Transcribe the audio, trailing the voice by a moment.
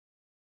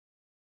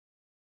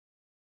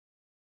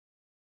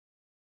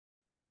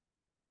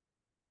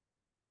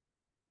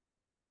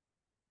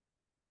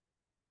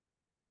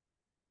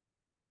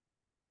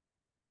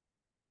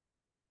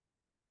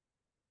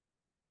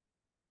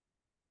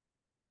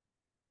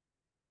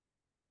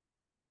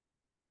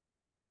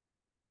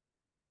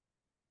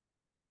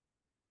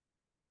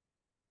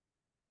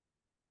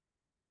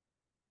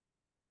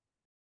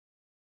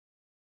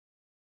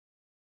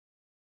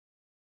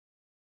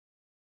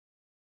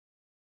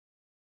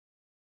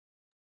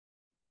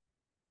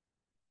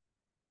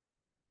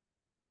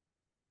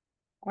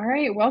All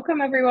right,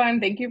 welcome everyone.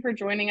 Thank you for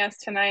joining us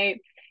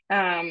tonight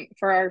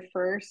for our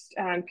first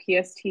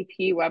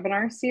PSTP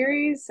webinar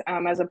series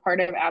as a part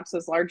of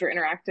APSA's larger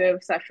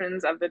interactive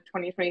sessions of the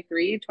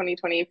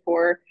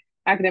 2023-2024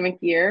 academic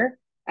year.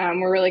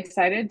 We're really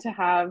excited to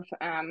have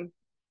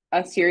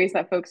a series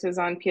that focuses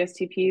on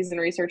PSTPs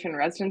and research and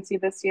residency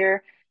this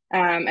year.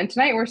 And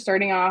tonight we're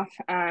starting off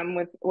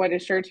with what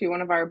is sure to be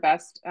one of our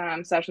best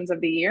sessions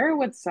of the year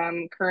with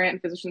some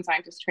current physician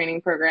scientist training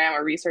program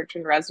or research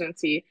and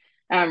residency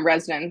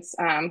residents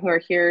who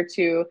are here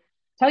to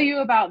tell you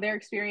about their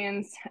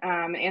experience,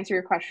 answer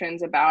your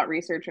questions about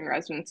research and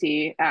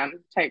residency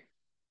type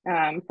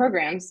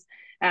programs.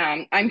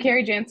 I'm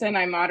Carrie Jansen.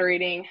 I'm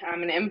moderating.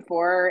 I'm an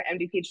M4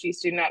 MD PhD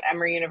student at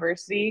Emory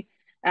University.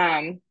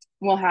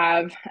 We'll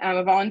have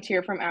a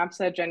volunteer from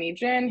APSA, Jenny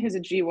Jin, who's a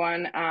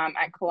G1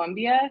 at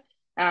Columbia,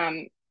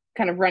 kind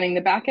of running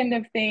the back end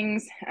of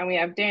things. And we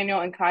have Daniel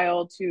and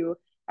Kyle, two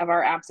of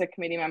our APSA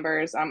committee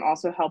members,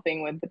 also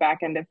helping with the back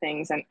end of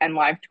things and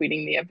live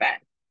tweeting the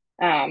event.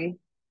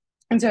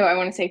 And so I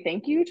want to say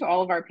thank you to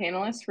all of our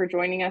panelists for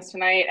joining us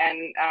tonight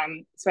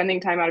and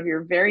spending time out of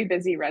your very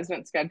busy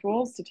resident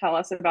schedules to tell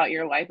us about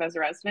your life as a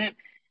resident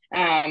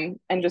and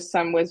just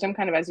some wisdom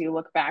kind of as you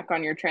look back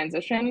on your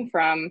transition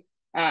from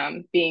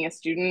being a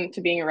student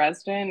to being a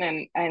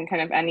resident and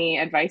kind of any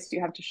advice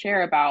you have to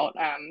share about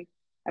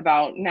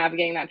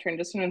navigating that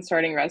transition and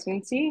starting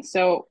residency.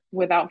 So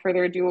without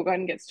further ado, we'll go ahead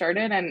and get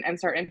started and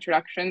start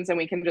introductions, and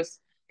we can just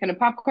kind of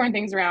popcorn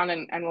things around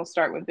and we'll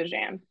start with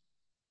Bijan.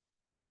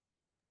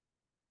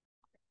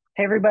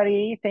 Hey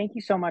everybody, thank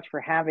you so much for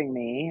having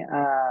me.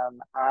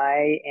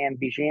 I am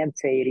Bijan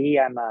Saidi.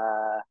 I'm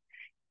a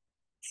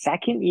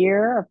second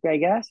year, I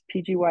guess,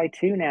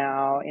 PGY2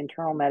 now,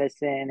 internal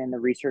medicine in the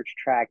research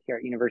track here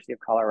at University of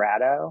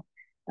Colorado.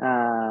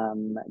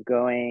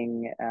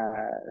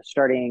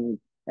 Starting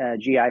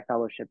GI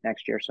fellowship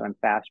next year, so I'm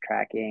fast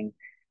tracking.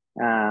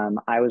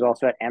 I was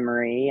also at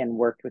Emory and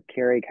worked with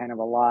Carrie kind of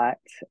a lot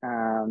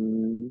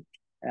in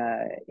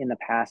the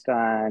past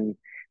on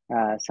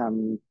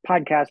some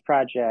podcast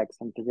projects,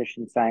 some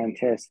physician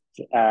scientist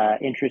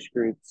interest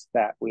groups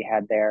that we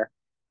had there.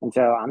 And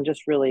so I'm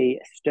just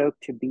really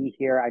stoked to be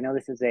here. I know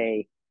this is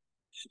a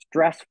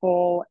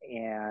stressful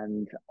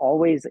and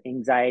always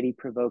anxiety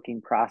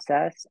provoking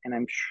process. And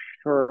I'm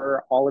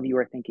sure all of you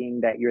are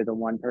thinking that you're the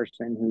one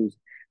person who's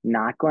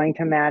not going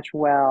to match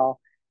well.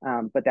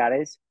 But that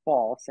is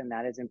false, and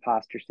that is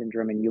imposter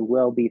syndrome, and you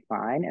will be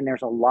fine. And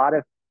there's a lot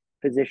of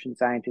physician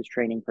scientist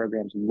training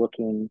programs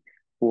looking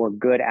for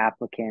good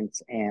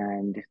applicants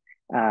and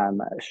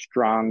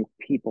strong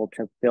people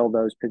to fill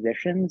those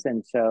positions.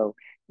 And so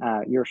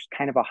you're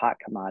kind of a hot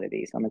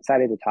commodity. So I'm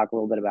excited to talk a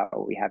little bit about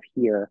what we have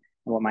here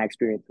and what my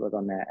experience was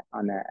on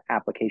the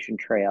application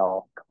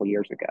trail a couple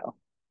years ago.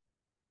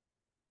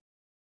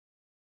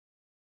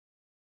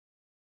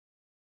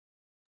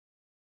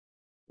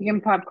 You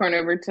can popcorn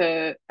over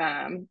to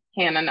Hannah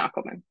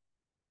Knockelman.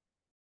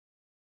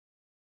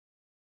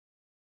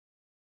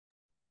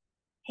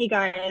 Hey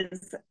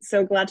guys,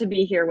 so glad to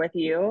be here with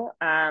you.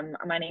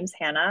 My name's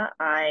Hannah.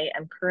 I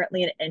am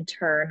currently an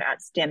intern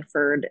at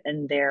Stanford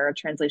in their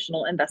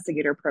translational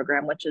investigator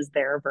program, which is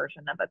their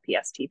version of a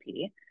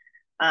PSTP.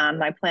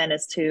 My plan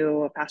is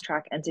to fast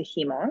track into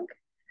HEMONC.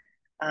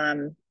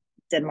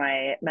 Did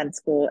my med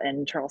school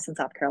in Charleston,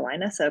 South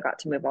Carolina, so got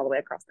to move all the way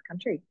across the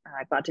country.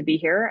 Glad to be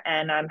here,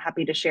 and I'm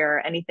happy to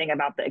share anything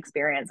about the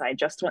experience. I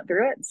just went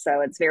through it, so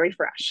it's very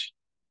fresh.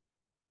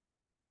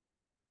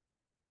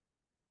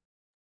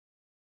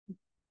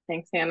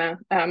 Thanks, Hannah.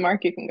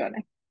 Mark, you can go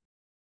next.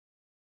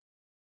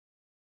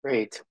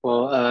 Great.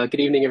 Well, good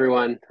evening,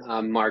 everyone.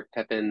 I'm Mark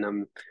Pepin.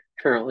 I'm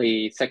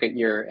currently second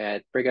year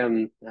at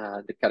Brigham,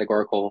 the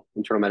categorical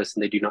internal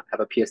medicine. They do not have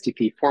a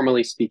PSTP,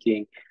 formally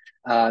speaking.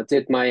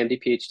 Did my MD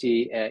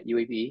PhD at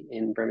UAB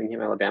in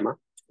Birmingham, Alabama.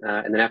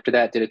 And then after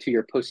that, did a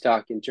 2-year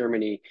postdoc in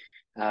Germany,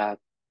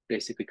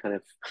 basically kind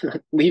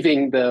of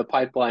leaving the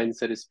pipeline,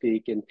 so to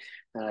speak, and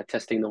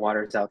testing the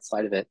waters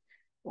outside of it.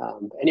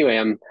 Anyway,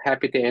 I'm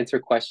happy to answer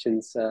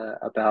questions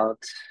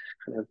about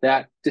kind of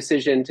that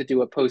decision to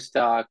do a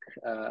postdoc,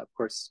 of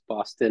course,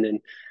 Boston,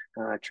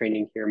 and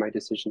training here, my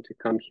decision to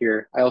come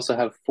here. I also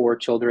have 4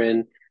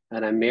 children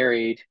and I'm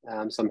married,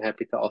 so I'm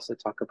happy to also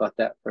talk about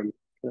that from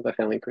kind of a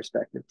family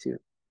perspective too.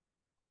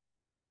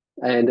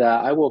 And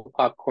I will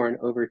popcorn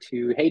over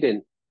to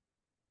Hayden.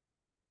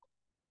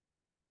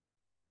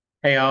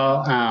 Hey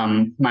all,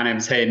 my name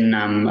is Hayden.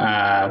 I'm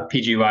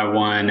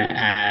PGY1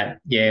 at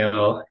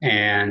Yale,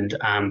 and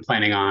I'm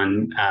planning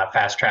on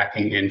fast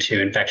tracking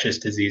into infectious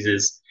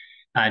diseases.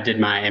 I did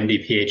my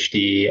MD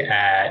PhD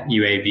at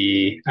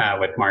UAB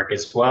with Mark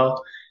as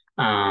well.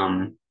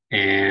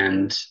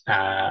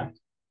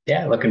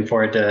 Yeah, looking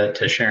forward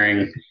to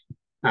sharing,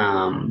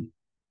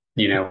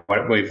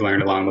 what we've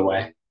learned along the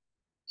way.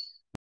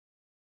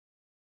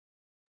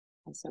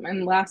 Awesome.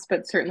 And last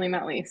but certainly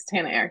not least,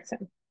 Hannah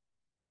Erickson.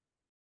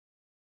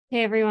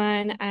 Hey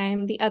everyone,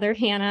 I'm the other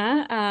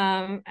Hannah.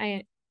 I'm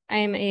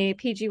a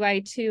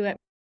PGY2 at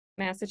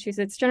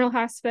Massachusetts General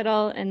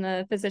Hospital in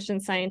the physician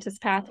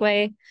scientist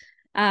pathway.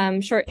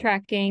 short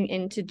tracking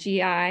into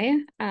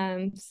GI.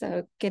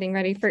 So getting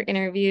ready for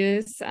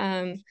interviews,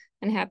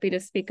 and happy to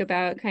speak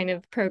about kind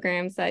of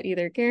programs that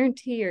either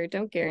guarantee or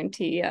don't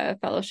guarantee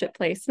fellowship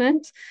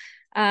placement.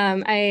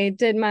 I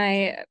did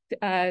my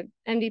MD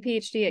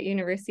PhD at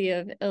University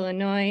of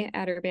Illinois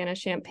at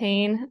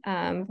Urbana-Champaign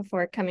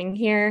before coming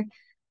here.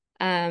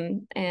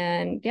 And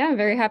yeah, I'm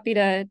very happy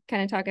to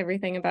kind of talk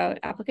everything about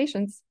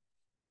applications.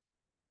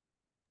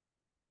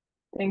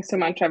 Thanks so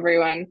much,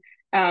 everyone.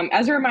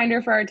 As a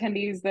reminder for our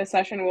attendees, this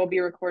session will be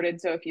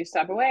recorded. So if you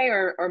step away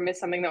or miss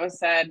something that was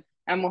said,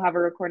 we'll have a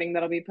recording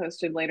that'll be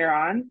posted later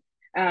on.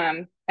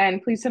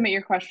 And please submit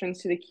your questions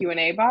to the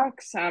Q&A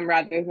box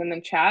rather than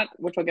the chat,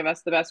 which will give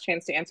us the best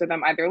chance to answer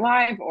them either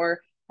live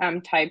or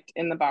typed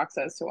in the box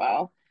as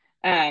well.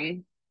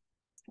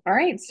 All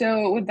right,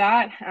 so with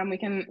that, we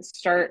can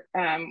start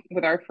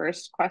with our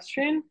first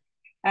question.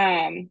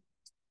 And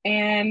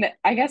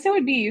I guess it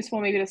would be useful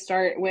maybe to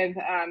start with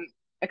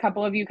a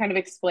couple of you kind of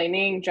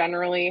explaining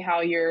generally how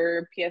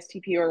your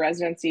PSTP or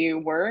residency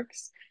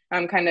works,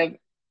 kind of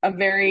a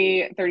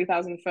very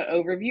 30,000-foot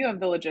overview of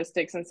the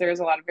logistics, since there's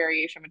a lot of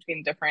variation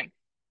between different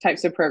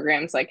types of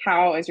programs. Like,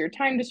 how is your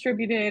time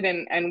distributed,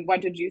 and what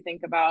did you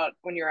think about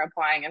when you're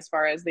applying as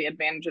far as the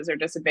advantages or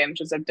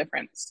disadvantages of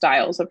different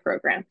styles of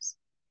programs?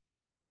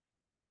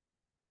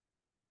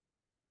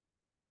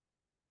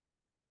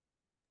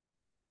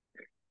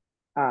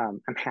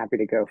 I'm happy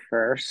to go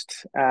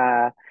first.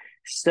 There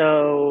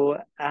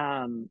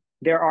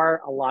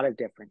are a lot of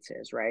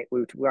differences, right?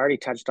 We already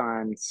touched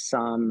on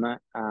some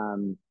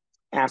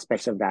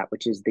aspects of that,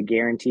 which is the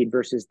guaranteed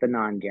versus the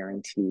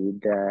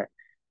non-guaranteed. The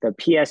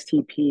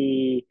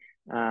PSTP,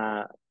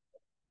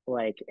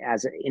 like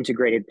as an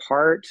integrated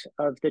part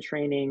of the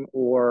training,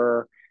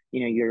 or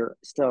you're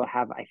still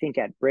have, I think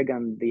at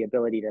Brigham, the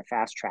ability to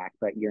fast track,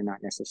 but you're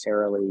not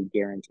necessarily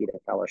guaranteed a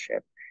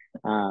fellowship.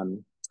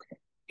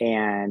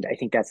 And I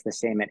think that's the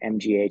same at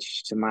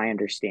MGH, to my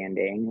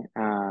understanding.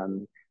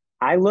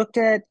 I looked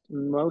at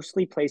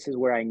mostly places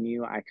where I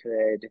knew I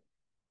could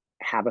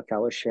have a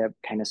fellowship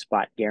kind of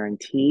spot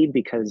guaranteed,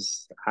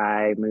 because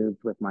I moved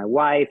with my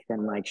wife,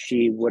 and like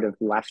she would have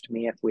left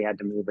me if we had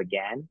to move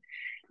again.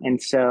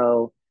 And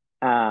so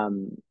I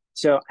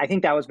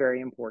think that was very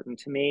important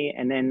to me.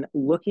 And then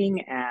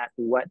looking at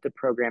what the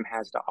program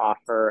has to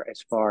offer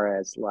as far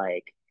as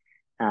like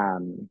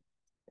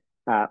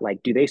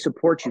do they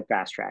support you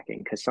fast tracking?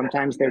 Because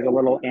sometimes there's a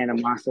little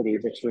animosity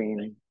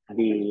between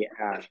the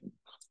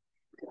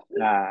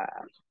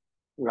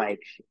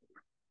like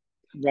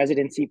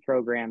residency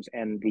programs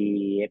and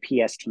the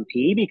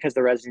PSTP, because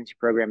the residency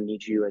program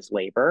needs you as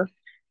labor.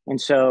 And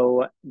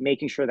so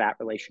making sure that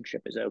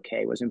relationship is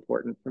okay was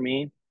important for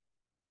me.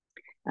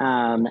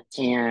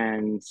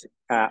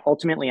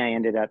 Ultimately, I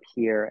ended up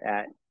here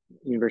at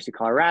University of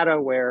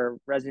Colorado, where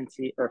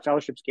residency or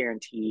fellowship's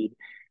guaranteed.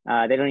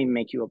 They don't even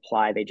make you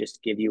apply. They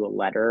just give you a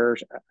letter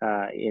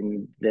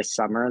in this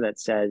summer that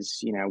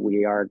says,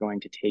 we are going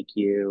to take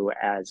you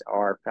as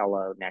our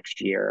fellow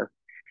next year.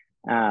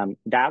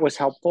 That was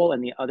helpful.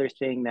 And the other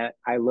thing that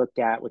I looked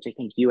at, which I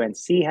think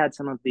UNC had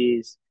some of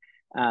these,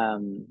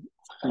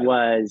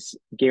 was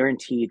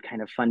guaranteed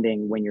kind of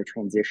funding when you're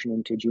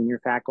transitioning to junior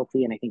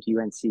faculty. And I think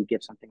UNC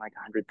gives something like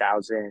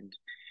 100,000.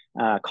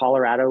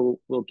 Colorado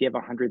will give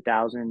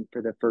 100,000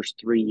 for the first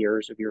 3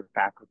 years of your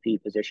faculty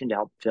position to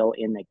help fill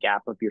in the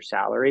gap of your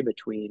salary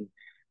between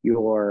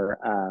your,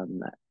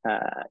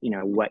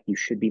 what you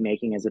should be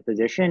making as a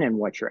physician and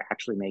what you're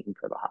actually making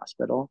for the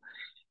hospital.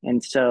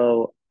 And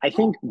so I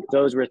think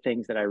those were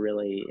things that I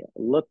really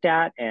looked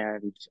at,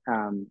 and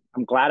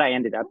I'm glad I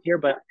ended up here.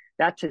 But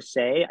that to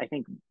say, I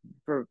think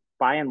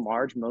by and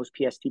large, most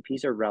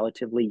PSTPs are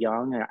relatively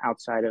young,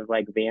 outside of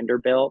like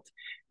Vanderbilt,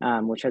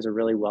 which has a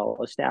really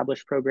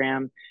well-established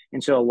program.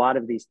 And so a lot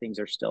of these things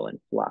are still in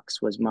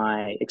flux, was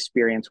my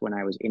experience when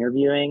I was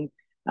interviewing,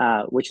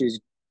 which is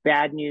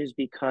bad news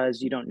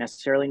because you don't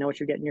necessarily know what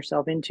you're getting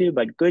yourself into,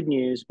 but good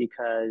news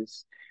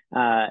because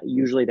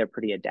usually they're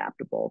pretty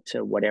adaptable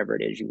to whatever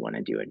it is you want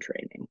to do in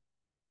training.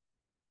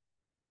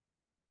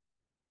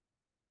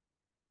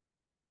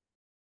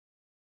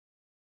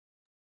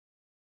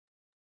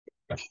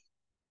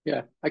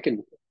 Yeah, I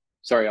can,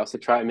 sorry, also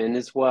chime in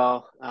as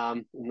well,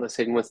 unless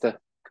Hayden wants to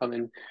come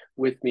in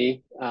with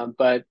me.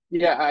 But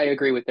yeah, I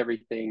agree with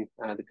everything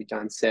that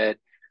John said.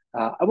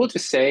 I will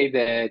just say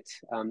that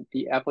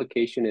the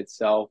application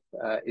itself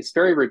is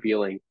very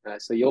revealing.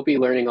 So you'll be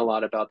learning a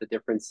lot about the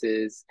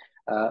differences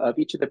of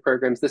each of the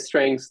programs, the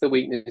strengths, the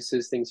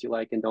weaknesses, things you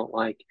like and don't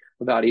like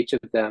about each of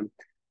them.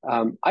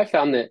 I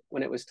found that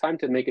when it was time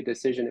to make a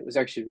decision, it was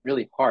actually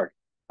really hard,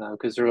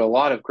 because there are a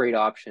lot of great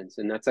options,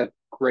 and that's a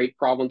great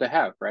problem to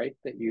have, right?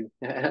 That you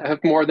have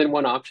more than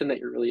one option that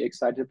you're really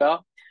excited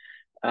about.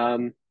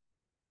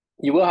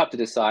 You will have to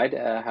decide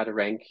how to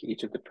rank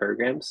each of the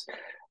programs.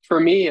 For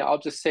me, I'll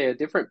just say a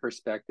different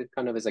perspective,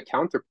 kind of as a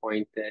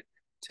counterpoint, that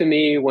to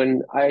me,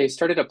 when I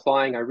started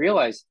applying, I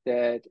realized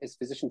that as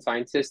physician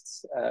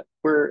scientists,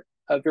 we're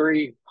a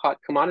very hot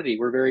commodity.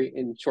 We're very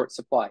in short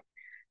supply.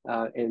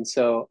 And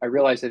so I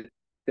realized that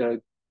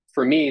the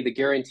for me, the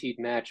guaranteed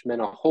match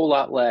meant a whole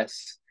lot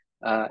less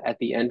at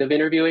the end of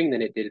interviewing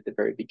than it did at the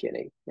very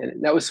beginning.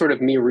 And that was sort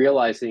of me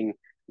realizing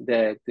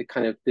that the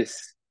kind of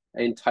this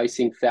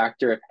enticing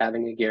factor of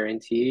having a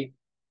guarantee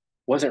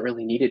wasn't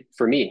really needed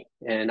for me.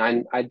 And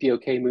I'd be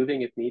okay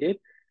moving if needed,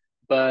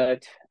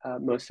 but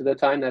most of the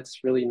time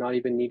that's really not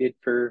even needed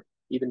for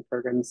even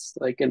programs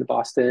like in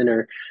Boston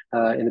or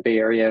in the Bay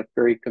Area,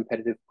 very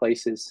competitive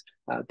places.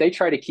 They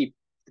try to keep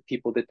the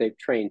people that they've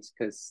trained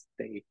because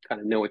they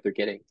kind of know what they're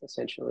getting,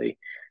 essentially.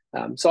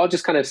 So I'll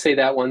just kind of say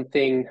that one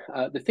thing.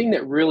 The thing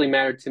that really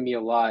mattered to me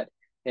a lot,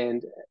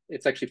 and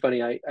it's actually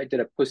funny, I did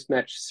a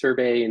post-match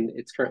survey and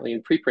it's currently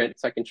in preprint,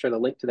 so I can share the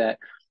link to that.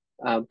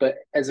 But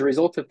as a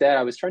result of that,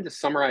 I was trying to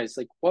summarize,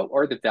 like, what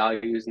are the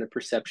values and the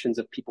perceptions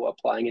of people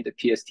applying into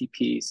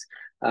PSTPs?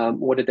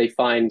 What did they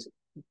find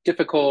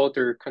difficult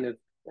or kind of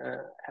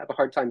have a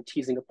hard time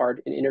teasing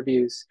apart in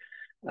interviews?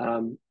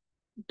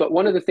 But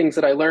one of the things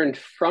that I learned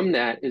from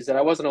that is that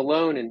I wasn't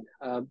alone in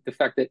the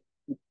fact that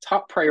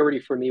top priority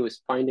for me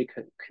was finding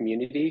a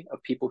community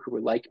of people who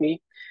were like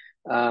me,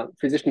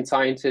 physician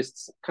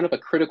scientists, kind of a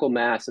critical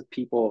mass of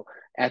people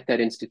at that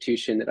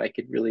institution that I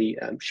could really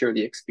share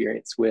the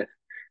experience with.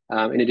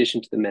 In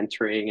addition to the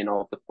mentoring and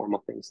all of the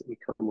formal things that we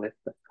come with.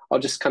 But I'll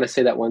just kind of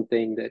say that one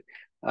thing,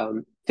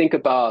 that think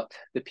about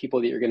the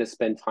people that you're going to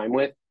spend time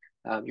with,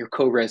 your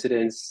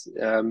co-residents,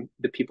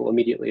 the people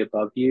immediately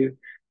above you,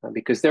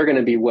 because they're going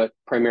to be what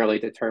primarily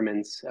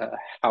determines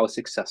how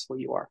successful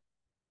you are.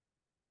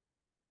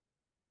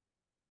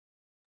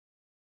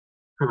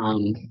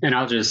 And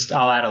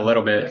I'll add a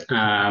little bit.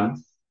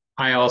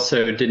 I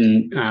also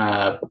didn't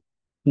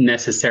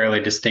necessarily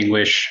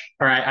distinguish,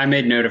 or I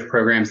made note of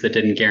programs that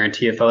didn't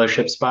guarantee a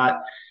fellowship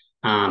spot.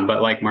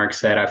 But like Mark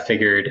said, I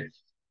figured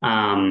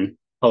a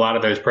lot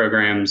of those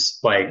programs,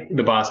 like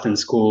the Boston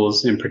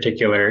schools in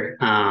particular,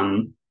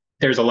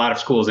 there's a lot of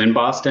schools in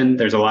Boston.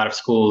 There's a lot of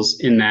schools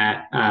in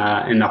that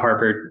in the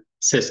Harvard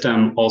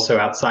system, also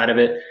outside of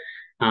it.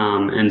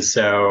 And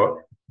so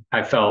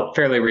I felt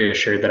fairly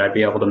reassured that I'd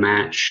be able to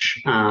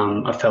match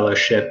a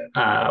fellowship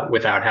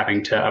without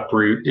having to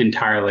uproot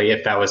entirely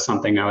if that was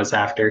something I was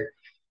after.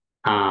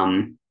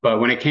 But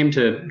when it came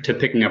to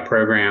picking a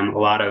program, a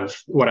lot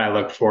of what I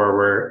looked for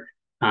were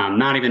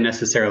not even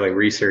necessarily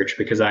research,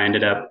 because I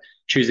ended up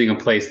choosing a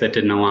place that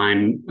didn't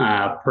align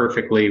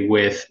perfectly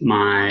with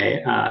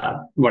my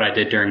what I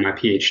did during my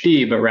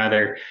PhD, but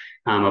rather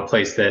a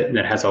place that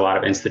has a lot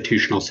of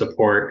institutional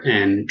support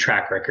and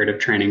track record of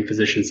training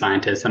physician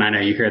scientists. And I know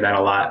you hear that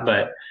a lot,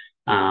 but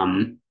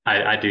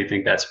I do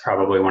think that's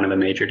probably one of the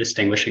major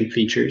distinguishing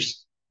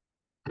features,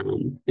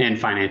 and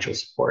financial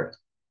support.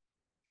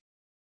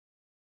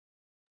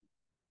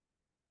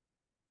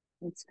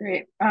 That's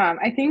great.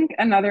 I think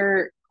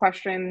another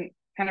question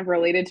kind of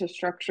related to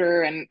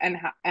structure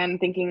and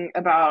thinking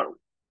about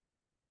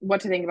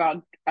what to think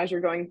about as you're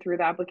going through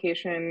the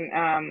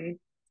application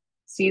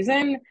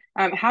season.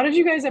 How did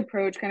you guys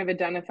approach kind of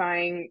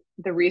identifying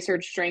the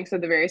research strengths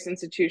of the various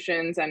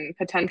institutions and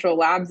potential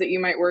labs that you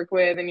might work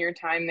with in your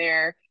time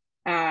there?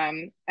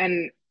 And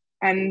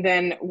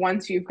then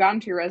once you've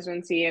gotten to your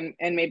residency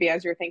and maybe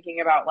as you're thinking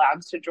about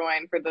labs to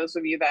join, for those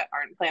of you that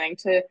aren't planning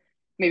to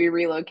maybe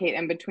relocate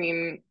in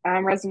between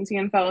residency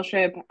and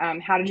fellowship,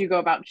 how did you go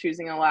about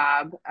choosing a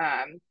lab?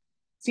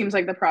 Seems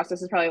like the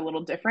process is probably a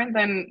little different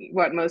than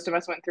what most of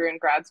us went through in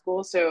grad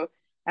school. So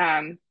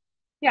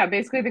yeah,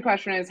 basically the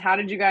question is, how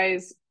did you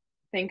guys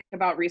think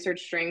about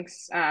research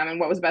strengths and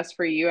what was best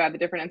for you at the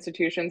different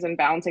institutions and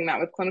balancing that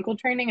with clinical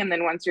training? And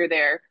then once you're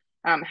there,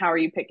 how are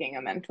you picking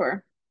a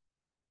mentor?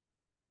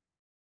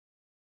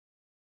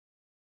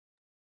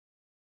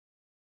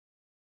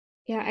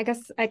 Yeah, I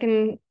guess I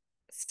can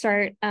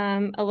start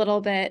a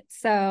little bit.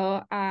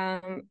 So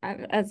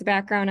as a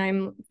background,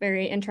 I'm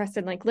very interested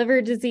in like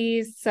liver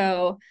disease.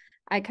 So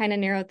I kind of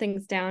narrowed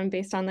things down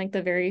based on like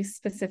the very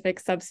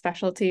specific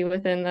subspecialty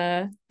within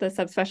the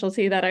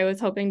subspecialty that I was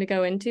hoping to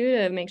go into,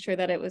 to make sure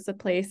that it was a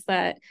place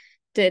that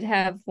did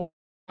have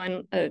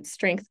one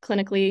strength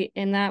clinically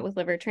in that with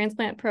liver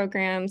transplant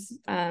programs.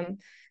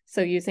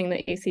 So using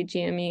the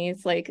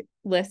ACGME's like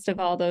list of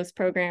all those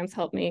programs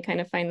helped me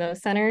kind of find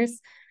those centers.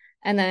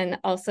 And then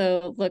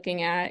also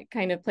looking at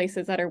kind of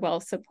places that are well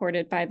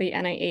supported by the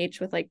NIH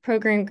with like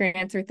program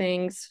grants or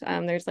things.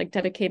 There's like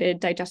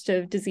dedicated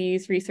digestive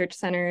disease research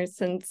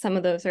centers, and some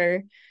of those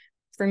are,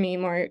 for me,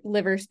 more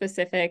liver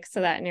specific.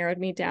 So that narrowed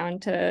me down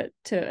to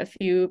a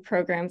few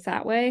programs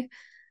that way.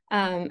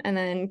 And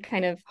then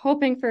kind of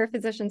hoping for a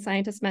physician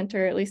scientist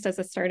mentor, at least as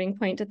a starting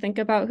point to think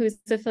about who's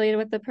affiliated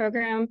with the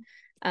program,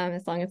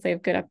 as long as they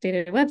have good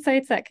updated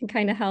websites that can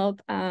kind of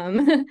help.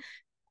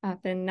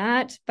 Often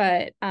not,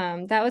 but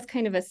that was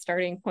kind of a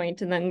starting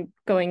point, and then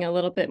going a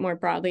little bit more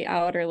broadly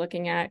out or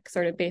looking at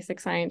sort of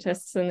basic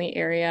scientists in the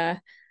area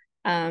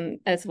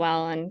as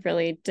well, and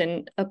really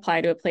didn't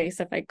apply to a place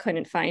if I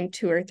couldn't find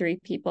 2 or 3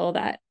 people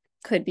that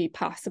could be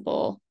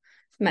possible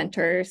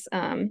mentors,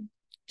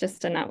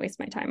 just to not waste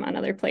my time on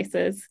other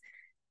places,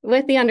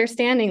 with the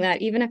understanding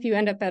that even if you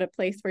end up at a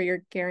place where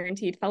you're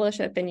guaranteed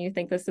fellowship and you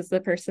think this is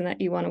the person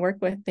that you want to work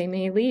with, they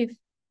may leave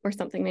or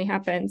something may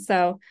happen.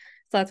 So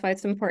that's why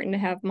it's important to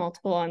have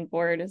multiple on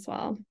board as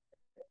well.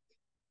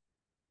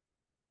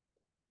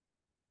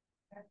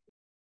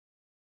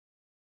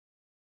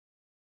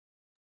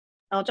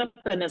 I'll jump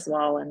in as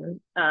well and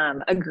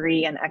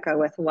agree and echo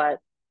with what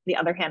the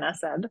other Hannah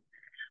said.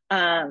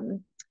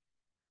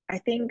 I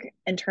think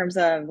in terms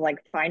of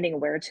like finding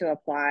where to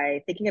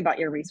apply, thinking about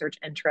your research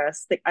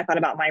interests, I thought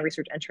about my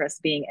research interests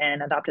being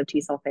in adoptive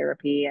T-cell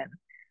therapy,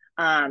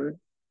 and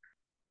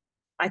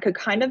I could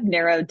kind of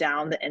narrow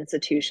down the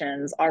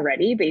institutions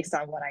already based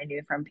on what I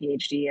knew from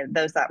PhD, and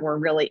those that were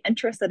really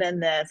interested in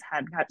this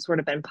had sort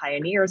of been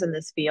pioneers in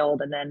this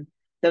field, and then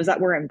those that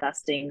were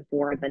investing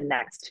for the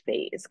next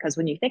phase. Because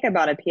when you think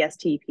about a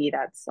PSTP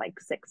that's like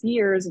 6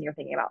 years and you're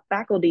thinking about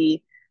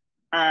faculty,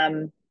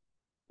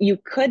 you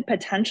could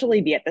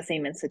potentially be at the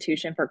same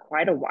institution for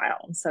quite a while.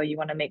 And so you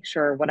want to make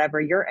sure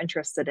whatever you're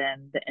interested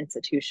in, the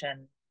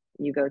institution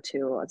you go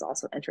to is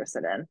also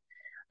interested in,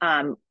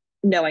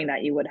 knowing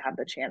that you would have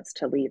the chance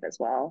to leave as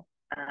well.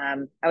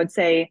 I would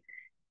say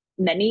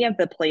many of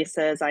the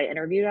places I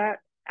interviewed at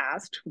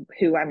asked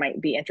who I might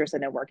be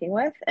interested in working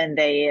with, and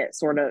they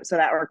so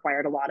that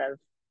required a lot of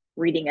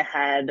reading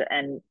ahead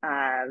and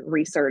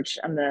research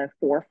on the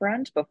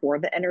forefront before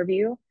the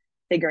interview,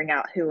 figuring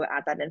out who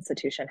at that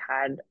institution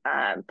had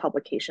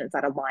publications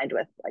that aligned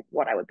with like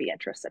what I would be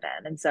interested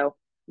in. And so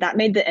that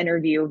made the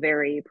interview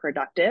very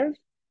productive,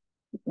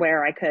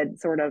 where I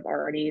could sort of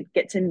already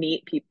get to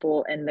meet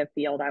people in the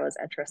field I was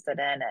interested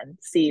in and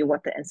see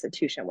what the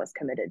institution was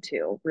committed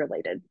to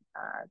related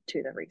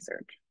to the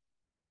research.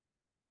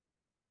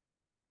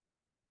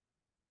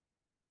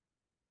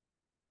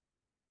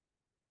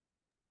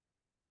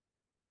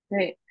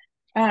 Great.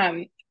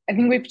 I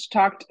think we've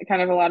talked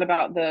kind of a lot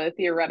about the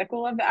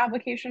theoretical of the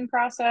application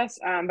process,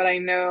 but I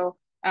know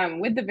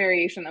with the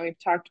variation that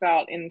we've talked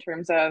about in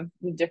terms of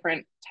the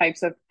different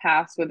types of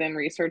paths within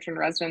research and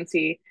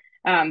residency,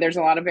 there's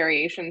a lot of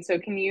variation. So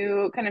can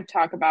you kind of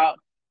talk about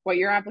what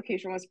your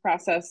application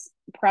process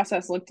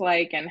looked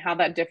like and how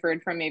that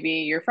differed from maybe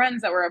your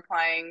friends that were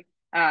applying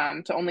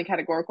to only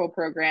categorical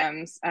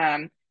programs,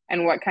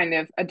 and what kind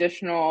of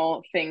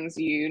additional things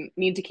you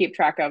need to keep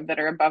track of that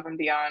are above and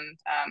beyond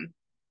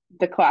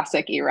the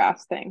classic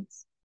ERAS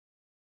things?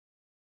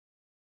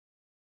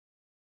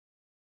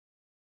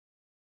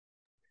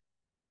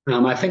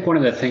 I think one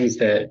of the things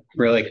that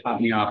really caught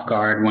me off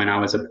guard when I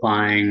was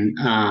applying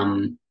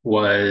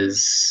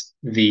was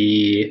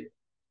the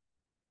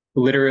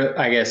literal,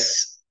 I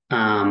guess,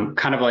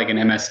 kind of like an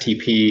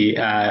MSTP.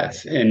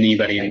 If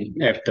anybody,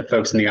 if the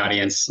folks in the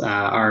audience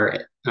are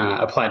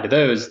applied to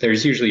those,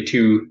 there's usually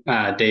 2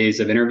 days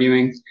of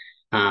interviewing.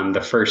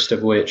 The first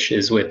of which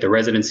is with the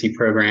residency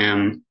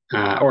program,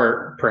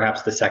 or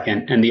perhaps the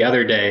second, and the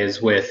other day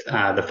is with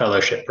the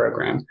fellowship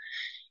program.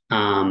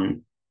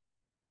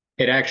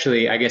 It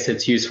actually, I guess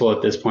it's useful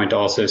at this point to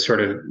also sort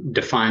of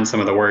define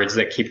some of the words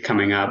that keep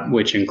coming up,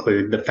 which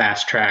include the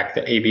fast track,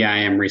 the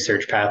ABIM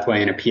research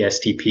pathway, and a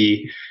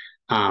PSTP.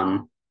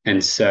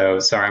 And so,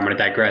 sorry, I'm going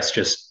to digress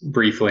just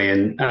briefly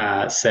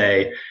and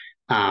say,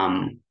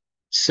 and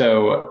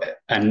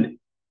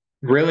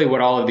really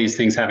what all of these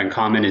things have in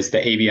common is the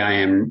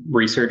ABIM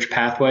research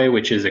pathway,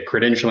 which is a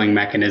credentialing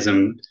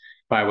mechanism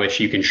by which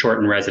you can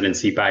shorten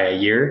residency by a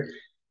year.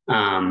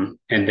 And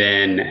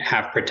then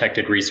have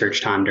protected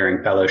research time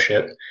during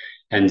fellowship.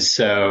 And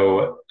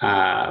so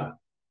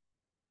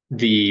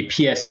the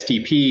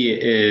PSTP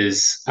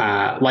is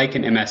like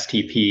an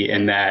MSTP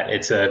in that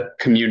it's a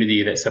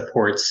community that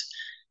supports,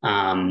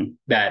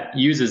 that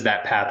uses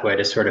that pathway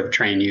to sort of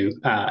train you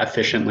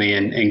efficiently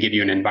and give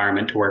you an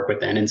environment to work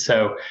within. And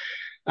so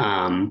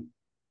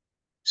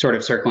sort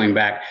of circling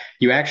back,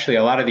 a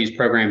lot of these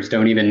programs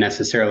don't even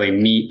necessarily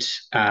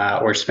meet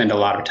or spend a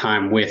lot of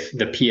time with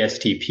the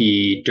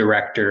PSTP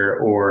director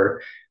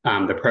or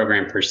the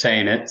program per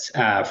se, and it's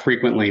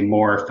frequently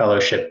more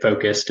fellowship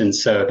focused. And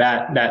so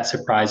that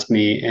surprised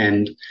me,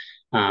 and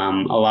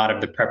a lot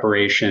of the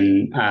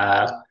preparation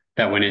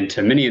that went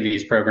into many of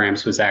these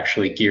programs was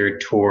actually geared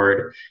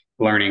toward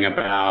learning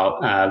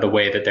about the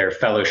way that their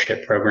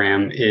fellowship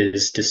program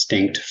is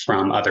distinct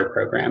from other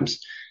programs.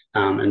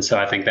 And so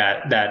I think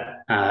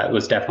that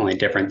was definitely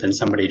different than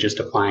somebody just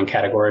applying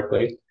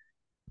categorically.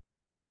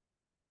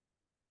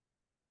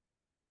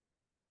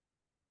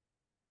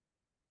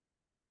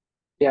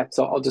 Yeah,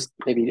 so I'll just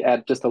maybe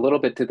add just a little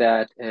bit to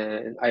that,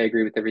 and I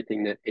agree with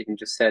everything that Hayden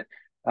just said.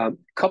 A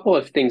couple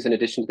of things in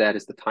addition to that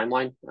is the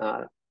timeline.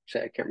 I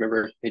can't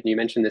remember, Hayden, you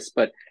mentioned this,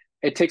 but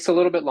it takes a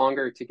little bit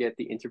longer to get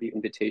the interview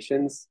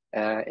invitations.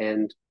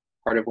 And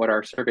part of what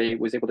our survey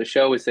was able to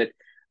show is that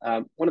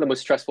one of the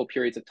most stressful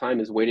periods of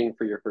time is waiting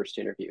for your first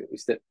interview. At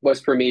least that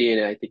was for me,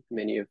 and I think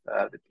many of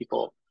the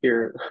people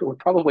here would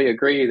probably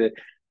agree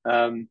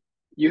that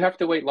you have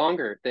to wait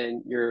longer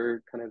than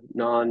your kind of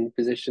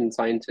non-physician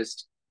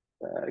scientist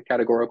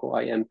categorical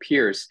IM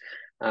peers,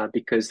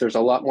 because there's a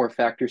lot more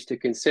factors to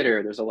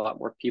consider. There's a lot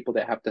more people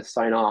that have to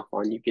sign off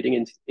on you getting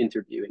into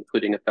interview,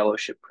 including a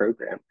fellowship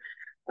program.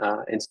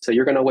 And so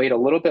you're going to wait a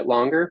little bit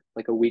longer,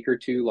 like a week or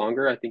 2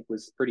 longer, I think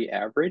was pretty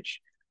average.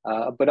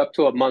 But up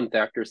to a month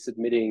after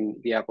submitting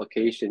the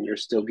application, you're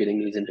still getting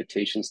these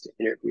invitations to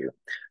interview.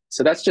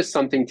 So that's just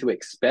something to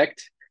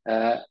expect.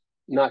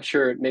 Not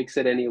sure it makes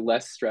it any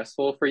less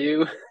stressful for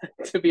you,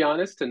 to be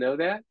honest, to know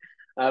that.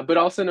 But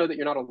also know that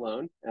you're not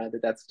alone,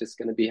 that that's just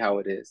going to be how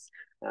it is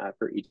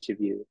for each of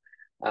you.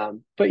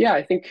 But yeah,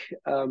 I think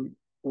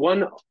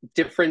one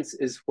difference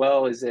as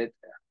well is that,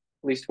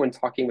 at least when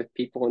talking with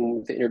people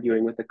and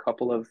interviewing with a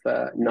couple of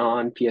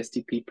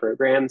non-PSTP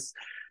programs,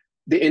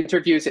 the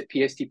interviews at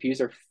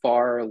PSTPs are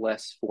far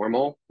less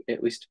formal,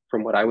 at least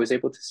from what I was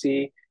able to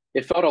see.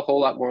 It felt a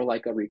whole lot more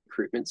like a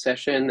recruitment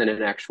session than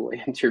an actual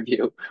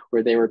interview,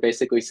 where they were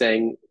basically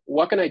saying,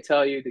 what can I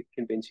tell you to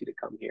convince you to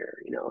come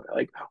here? You know,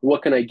 like,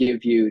 what can I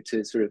give you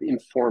to sort of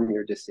inform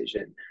your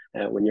decision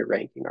when you're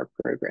ranking our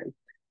program?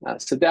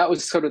 So that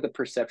was sort of the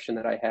perception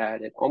that I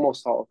had at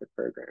almost all of the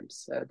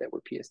programs that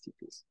were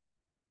PSTPs.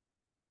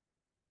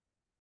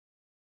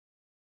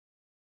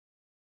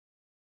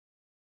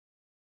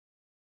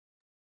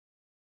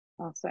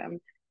 Awesome.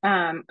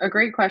 A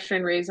great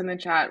question raised in the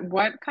chat.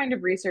 What kind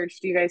of research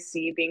do you guys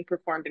see being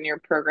performed in your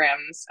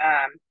programs?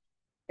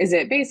 Is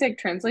it basic,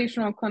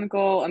 translational,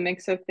 clinical, a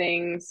mix of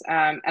things?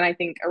 And I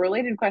think a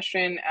related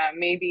question,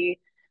 maybe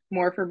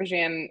more for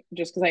Bajan,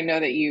 just because I know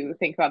that you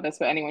think about this,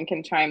 but anyone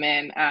can chime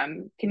in.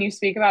 Can you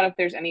speak about if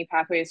there's any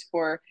pathways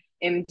for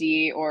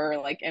MD or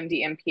like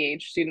MD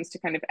MPH students to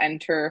kind of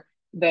enter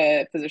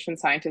the physician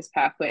scientist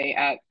pathway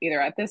at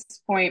either at this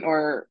point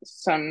or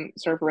some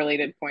sort of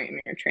related point in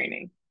your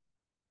training?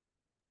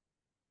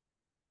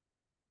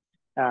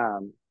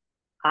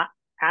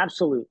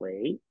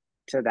 Absolutely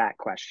to that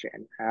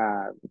question.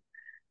 I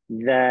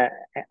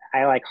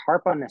like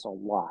harp on this a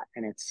lot,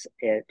 and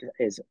it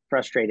is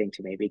frustrating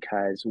to me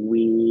because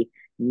we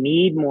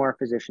need more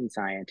physician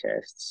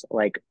scientists,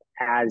 like,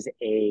 as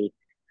a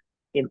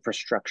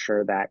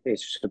infrastructure that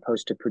is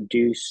supposed to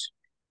produce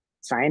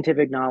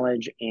scientific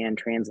knowledge and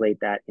translate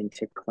that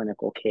into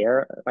clinical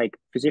care. Like,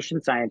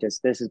 physician scientists,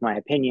 this is my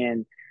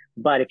opinion,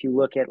 but if you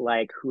look at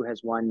like who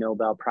has won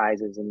Nobel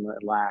Prizes in the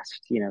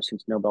last,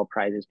 since Nobel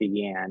Prizes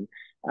began,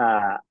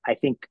 I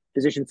think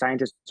physician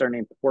scientists are an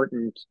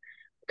important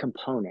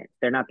component.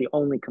 They're not the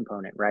only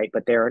component, right?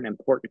 But they're an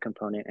important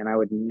component. And I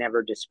would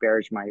never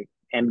disparage my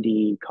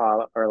MD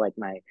or like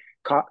my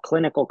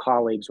clinical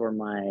colleagues or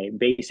my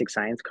basic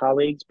science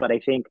colleagues. But I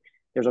think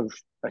there's a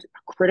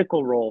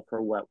critical role for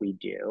what we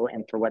do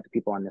and for what the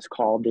people on this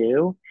call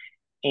do.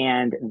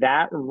 And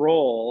that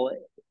role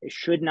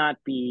should not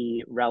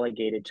be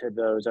relegated to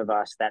those of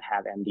us that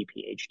have MD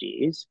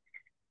PhDs.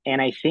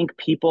 And I think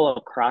people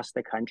across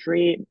the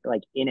country,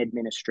 like in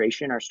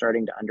administration, are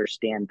starting to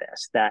understand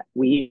this, that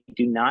we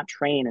do not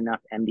train enough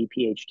MD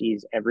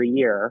PhDs every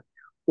year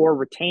or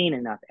retain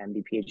enough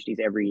MD PhDs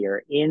every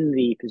year in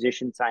the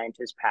physician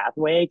scientist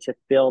pathway to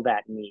fill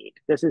that need.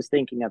 This is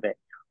thinking of it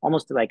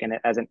almost like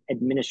as an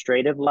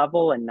administrative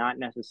level and not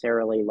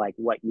necessarily like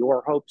what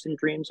your hopes and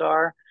dreams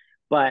are.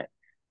 But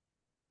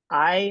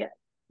I,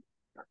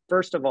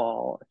 first of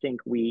all,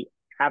 think we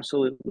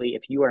absolutely,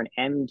 if you are an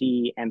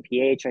MD,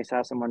 MPH, I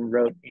saw someone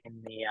wrote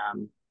in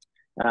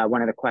the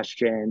one of the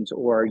questions,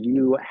 or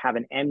you have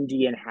an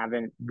MD and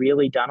haven't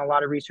really done a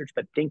lot of research,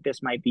 but think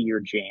this might be your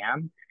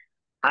jam,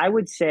 I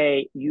would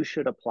say you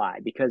should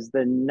apply, because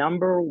the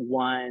number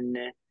one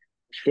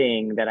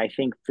thing that I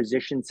think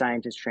physician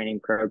scientist training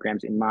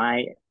programs, in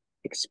my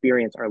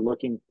experience, are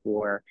looking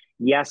for,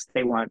 yes,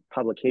 they want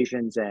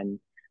publications and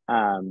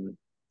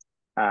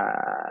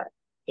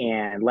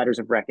letters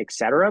of rec, et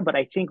cetera. But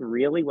I think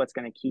really what's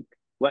going to keep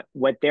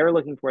what they're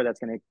looking for, that's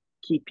going to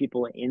keep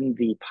people in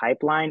the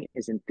pipeline,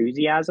 is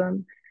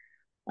enthusiasm.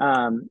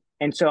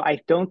 And so I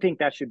don't think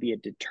that should be a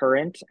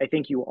deterrent. I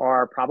think you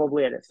are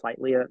probably at a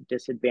slightly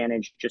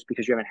disadvantage just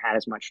because you haven't had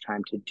as much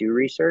time to do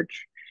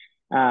research.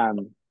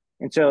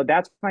 And so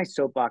that's my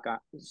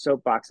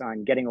soapbox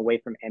on getting away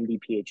from MD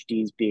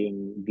PhDs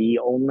being the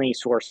only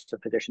source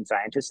of physician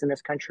scientists in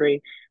this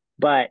country.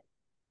 But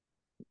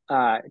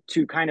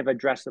to kind of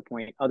address the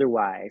point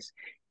otherwise,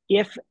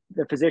 if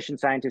the physician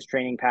scientist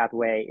training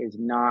pathway is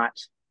not,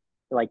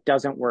 like,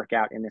 doesn't work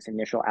out in this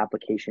initial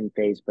application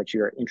phase, but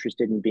you're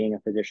interested in being a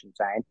physician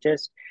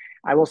scientist,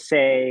 I will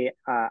say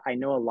I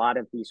know a lot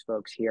of these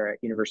folks here at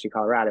University of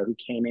Colorado who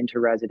came into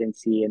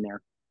residency in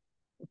their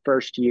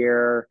first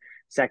year,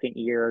 second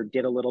year,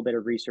 did a little bit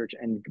of research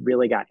and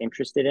really got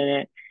interested in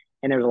it.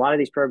 And there's a lot of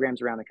these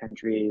programs around the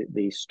country,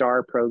 the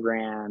STAR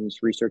programs,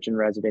 research and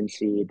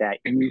residency, that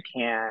you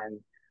can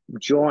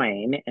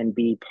join and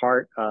be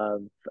part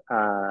of,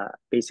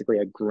 basically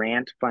a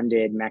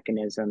grant-funded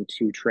mechanism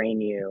to train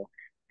you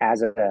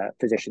as a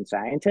physician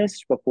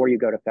scientist before you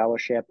go to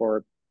fellowship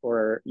or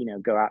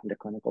go out into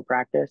clinical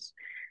practice.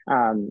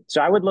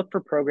 So I would look for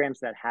programs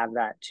that have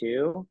that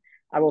too.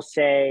 I will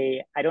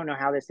say, I don't know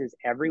how this is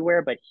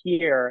everywhere, but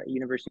here at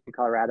University of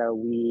Colorado,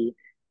 we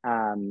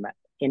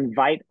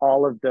invite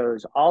all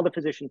the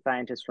physician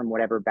scientists from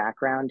whatever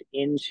background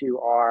into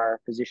our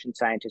physician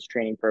scientist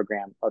training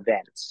program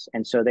events.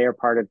 And so they are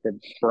part of the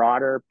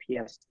broader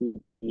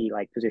PSTP,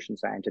 like, physician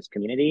scientist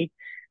community.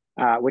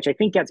 which I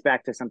think gets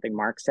back to something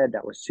Mark said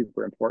that was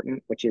super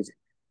important, which is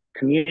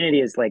community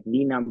is like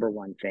the number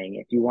one thing.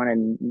 If you want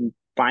to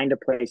find a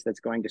place that's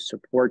going to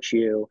support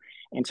you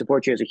and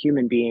support you as a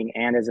human being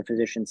and as a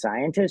physician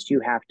scientist,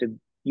 you have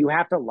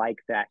to like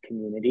that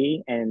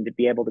community and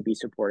be able to be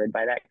supported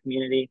by that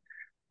community.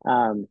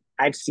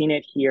 I've seen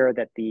it here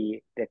that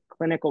the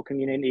clinical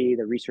community,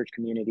 the research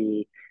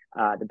community,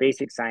 the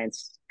basic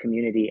science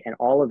community, and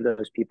all of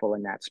those people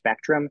in that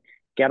spectrum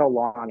get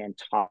along and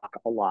talk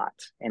a lot.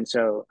 And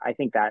so I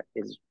think that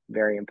is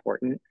very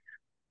important.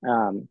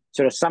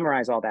 So to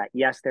summarize all that,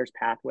 yes, there's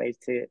pathways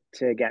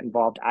to get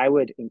involved. I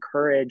would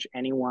encourage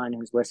anyone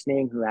who's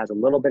listening who has a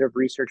little bit of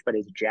research but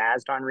is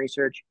jazzed on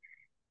research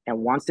and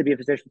wants to be a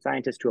physician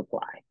scientist to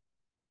apply.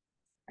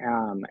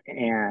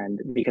 And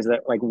because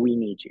like we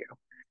need you.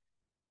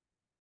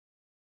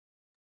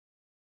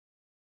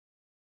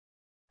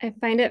 I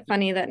find it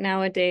funny that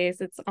nowadays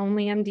it's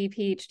only MD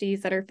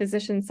PhDs that are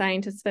physician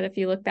scientists, but if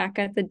you look back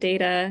at the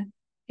data,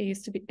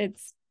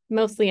 it's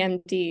mostly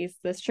MDs.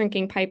 The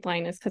shrinking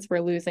pipeline is because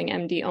we're losing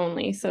MD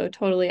only. So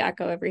totally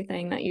echo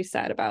everything that you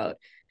said about,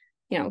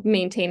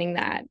 maintaining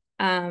that.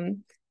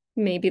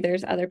 Maybe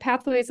there's other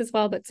pathways as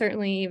well, but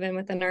certainly even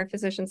within our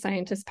physician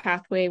scientist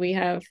pathway, we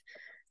have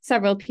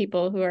several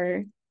people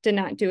who did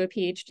not do a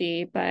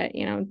PhD, but,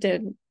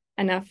 did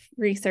enough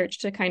research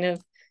to kind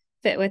of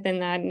fit within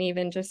that. And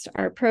even just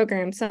our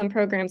program, some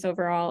programs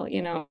overall,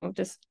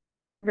 just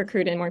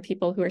recruit in more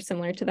people who are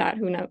similar to that,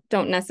 who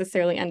don't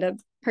necessarily end up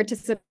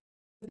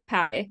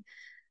participating.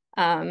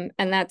 And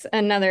that's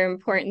another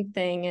important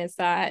thing is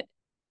that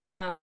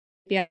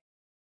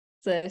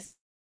this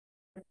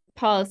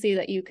policy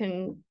that you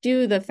can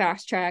do the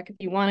fast track if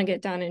you want to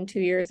get done in 2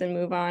 years and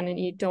move on, and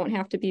you don't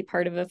have to be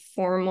part of a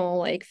formal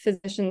like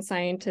physician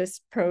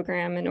scientist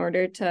program in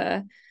order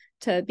to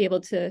be able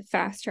to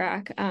fast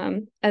track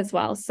as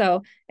well.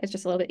 So it's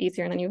just a little bit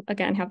easier. And then you,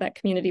 again, have that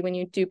community when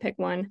you do pick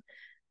one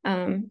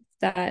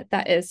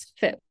that is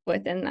fit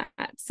within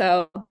that.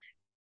 So I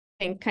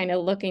think kind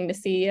of looking to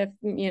see if,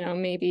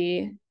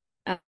 maybe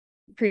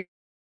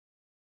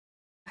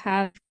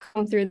have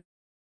come through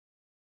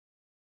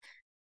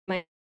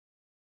might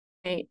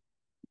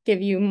give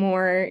you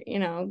more,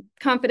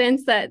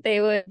 confidence that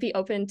they would be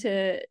open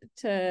to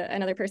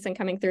another person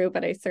coming through.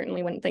 But I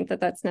certainly wouldn't think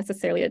that that's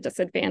necessarily a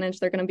disadvantage.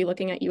 They're going to be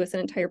looking at you as an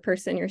entire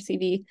person, your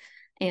CV,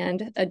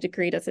 and a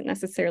degree doesn't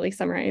necessarily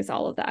summarize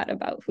all of that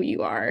about who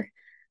you are.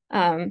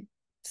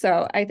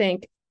 So I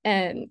think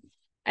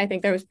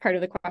that was part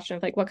of the question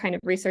of like, what kind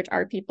of research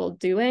are people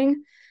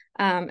doing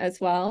as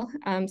well?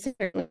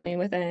 Certainly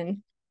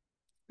within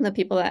the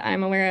people that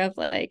I'm aware of,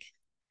 like,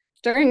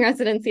 during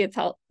residency,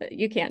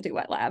 you can't do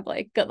wet lab,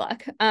 like good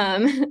luck.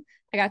 I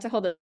got to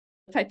hold a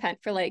pipette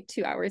for like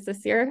 2 hours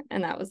this year,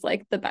 and that was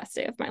like the best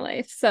day of my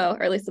life. So,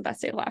 or at least the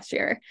best day of last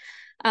year.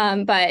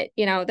 But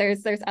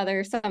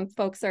there's some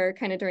folks are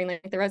kind of during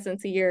like the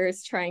residency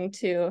years trying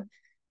to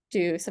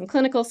do some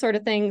clinical sort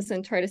of things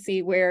and try to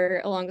see where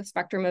along the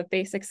spectrum of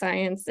basic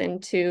science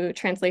into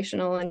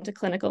translational into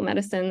clinical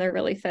medicine they're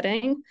really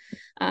fitting.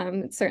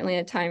 It's certainly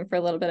a time for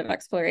a little bit of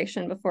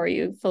exploration before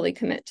you fully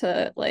commit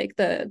to like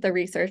the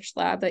research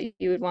lab that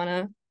you would want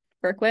to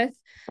work with.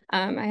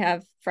 I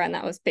have a friend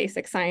that was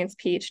basic science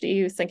PhD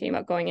who's thinking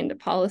about going into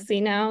policy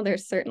now.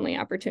 There's certainly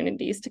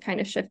opportunities to kind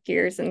of shift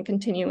gears and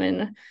continue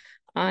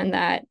on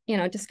that,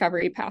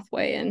 discovery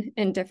pathway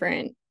in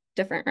different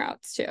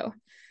routes too.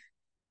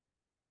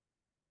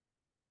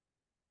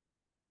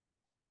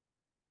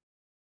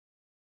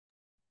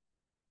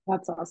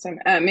 That's awesome.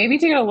 Maybe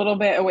take it a little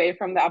bit away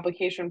from the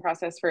application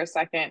process for a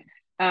second.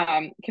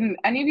 Can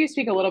any of you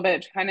speak a little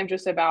bit kind of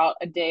just about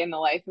a day in the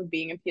life of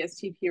being a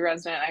PSTP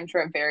resident? I'm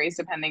sure it varies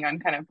depending on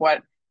kind of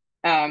what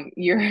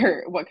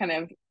what kind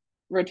of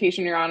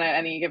rotation you're on at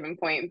any given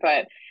point.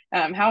 But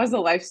how is the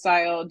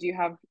lifestyle? Do you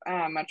have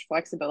much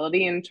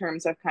flexibility in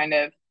terms of kind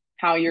of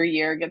how your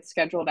year gets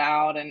scheduled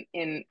out,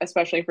 and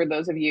especially for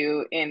those of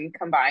you in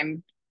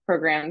combined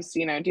programs, do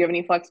you have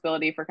any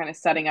flexibility for kind of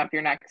setting up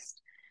your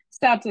next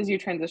steps as you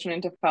transition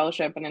into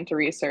fellowship and into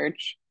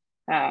research?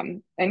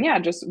 And yeah,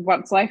 just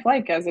what's life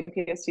like as a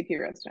PSTP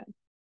resident?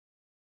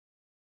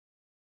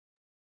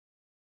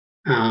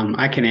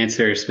 I can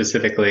answer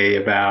specifically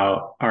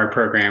about our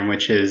program,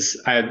 which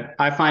is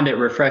I find it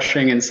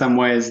refreshing in some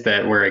ways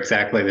that we're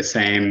exactly the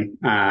same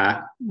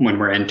when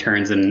we're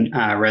interns and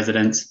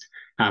residents.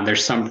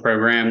 There's some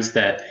programs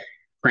that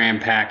cram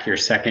pack your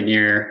second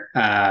year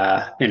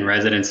in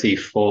residency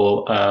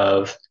full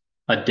of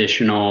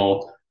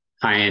additional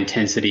high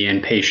intensity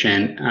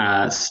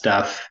inpatient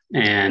stuff.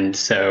 And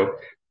so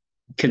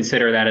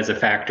consider that as a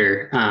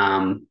factor.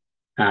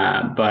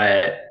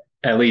 But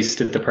at least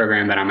at the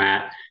program that I'm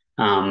at,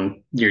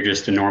 you're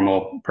just a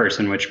normal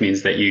person, which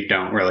means that you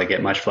don't really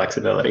get much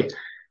flexibility.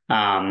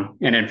 And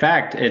in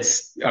fact,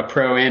 it's a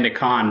pro and a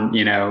con.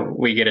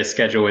 We get a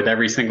schedule with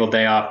every single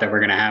day off that we're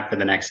going to have for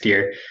the next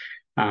year.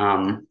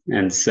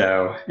 And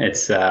so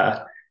it's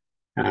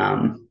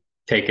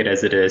take it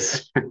as it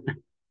is.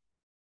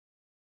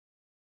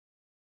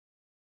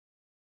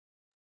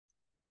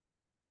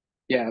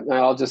 Yeah,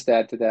 I'll just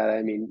add to that.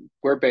 I mean,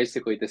 we're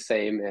basically the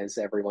same as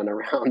everyone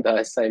around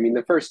us. I mean,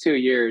 the first 2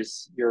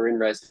 years you're in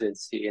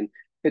residency, and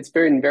it's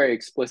been very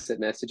explicit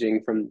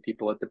messaging from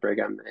people at the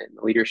Brigham and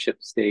the leadership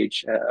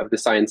stage of the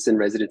science and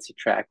residency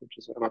track, which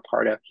is what I'm a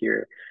part of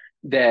here,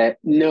 that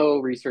no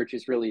research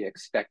is really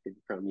expected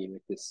from you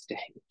at this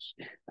stage.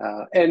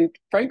 And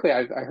frankly,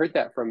 I heard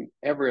that from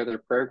every other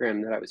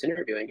program that I was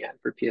interviewing at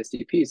for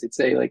PSTPs. It'd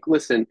say, like,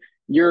 listen,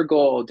 your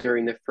goal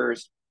during the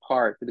first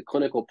part, the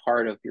clinical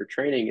part of your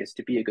training, is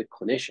to be a good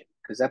clinician,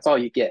 because that's all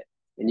you get.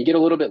 And you get a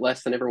little bit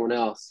less than everyone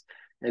else.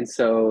 And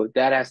so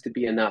that has to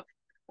be enough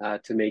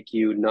to make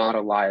you not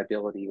a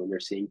liability when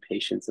you're seeing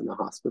patients in the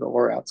hospital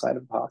or outside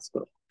of the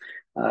hospital.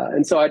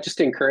 And so I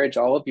just encourage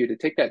all of you to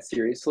take that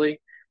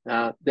seriously,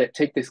 that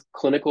take this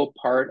clinical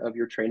part of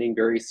your training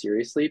very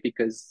seriously,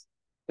 because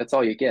that's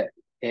all you get.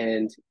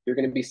 And you're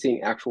going to be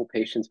seeing actual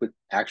patients with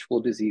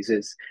actual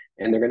diseases,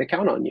 and they're going to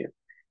count on you.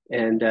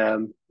 And,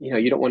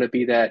 you don't want to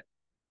be that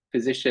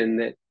physician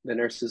that the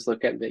nurses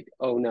look at and think,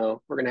 oh no,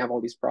 we're going to have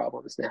all these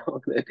problems now.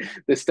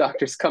 This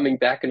doctor's coming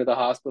back into the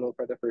hospital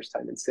for the first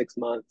time in 6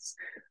 months.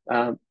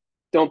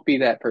 Don't be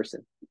that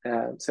person.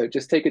 So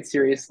just take it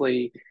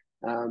seriously,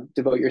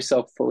 devote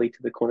yourself fully to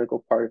the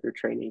clinical part of your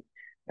training.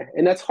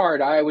 And that's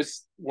hard. I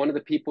was one of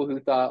the people who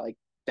thought, like,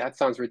 that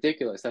sounds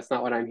ridiculous. That's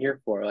not what I'm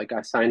here for. Like,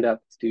 I signed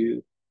up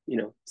to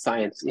do,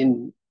 science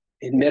in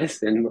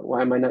medicine.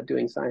 Why am I not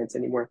doing science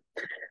anymore?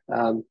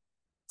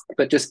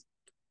 But just,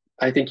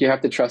 I think you have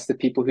to trust the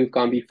people who've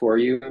gone before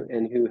you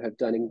and who have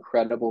done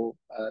incredible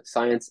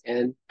science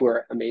and who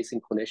are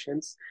amazing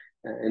clinicians,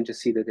 and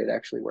just see that it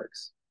actually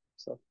works.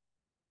 So.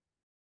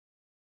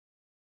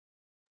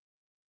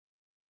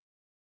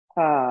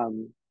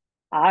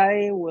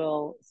 I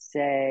will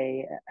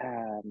say,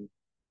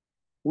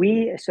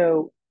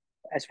 so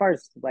as far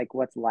as like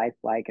what's life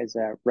like as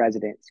a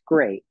resident, it's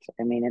great.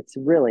 I mean, it's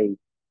really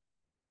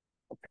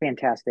a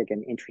fantastic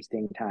and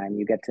interesting time.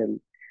 You get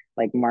to,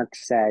 like Mark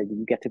said,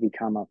 you get to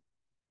become a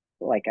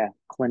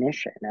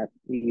clinician.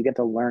 You get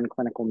to learn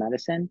clinical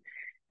medicine.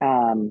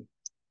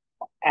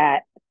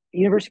 At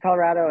University of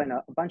Colorado and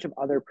a bunch of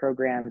other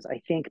programs, I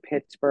think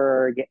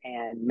Pittsburgh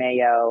and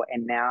Mayo,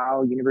 and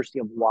now University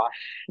of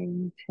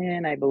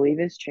Washington, I believe,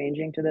 is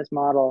changing to this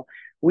model.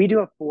 We do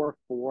a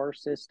 4-4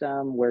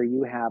 system where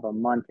you have a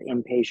month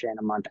inpatient,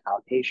 a month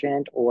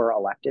outpatient, or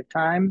elective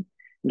time.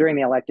 During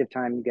the elective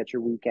time, you get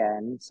your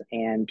weekends,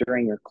 and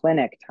during your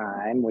clinic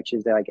time, which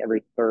is like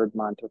every third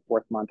month or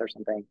fourth month or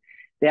something,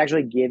 they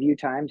actually give you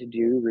time to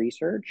do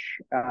research.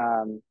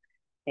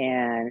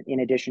 And in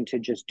addition to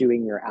just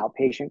doing your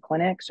outpatient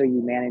clinic, so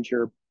you manage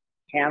your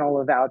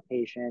panel of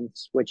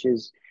outpatients, which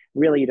is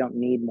really, you don't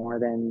need more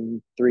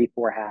than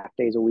 3-4 half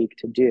days a week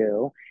to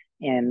do.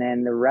 And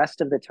then the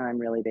rest of the time,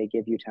 really, they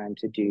give you time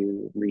to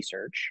do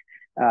research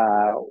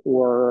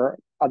or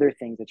other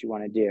things that you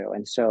want to do.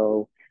 And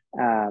so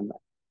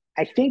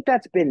I think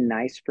that's been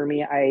nice for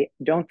me. I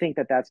don't think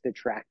that that's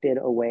detracted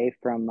away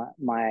from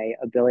my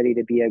ability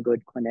to be a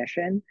good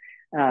clinician.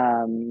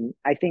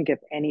 I think if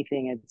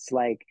anything, it's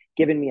like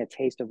given me a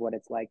taste of what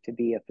it's like to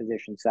be a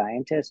physician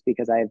scientist,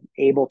 because I'm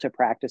able to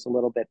practice a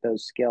little bit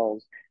those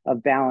skills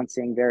of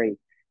balancing very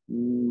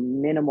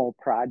minimal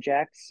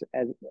projects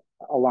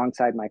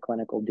alongside my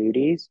clinical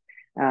duties.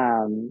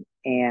 And,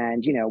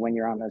 when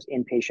you're on those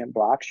inpatient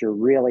blocks, you're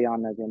really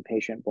on those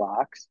inpatient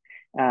blocks.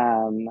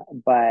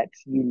 But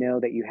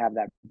that you have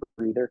that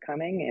breather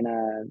coming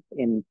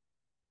in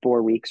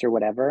 4 weeks or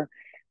whatever.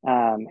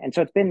 And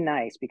so it's been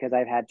nice because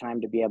I've had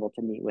time to be able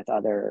to meet with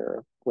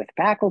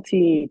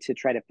faculty to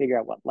try to figure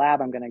out what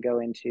lab I'm going to go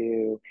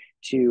into,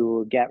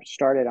 to get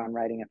started on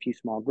writing a few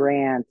small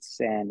grants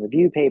and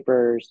review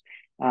papers,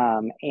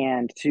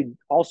 and to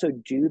also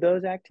do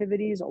those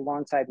activities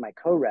alongside my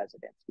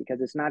co-residents,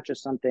 because it's not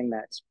just something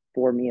that's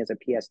for me as a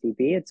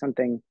PSTP, it's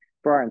something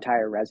for our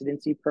entire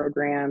residency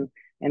program.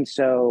 And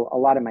so a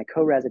lot of my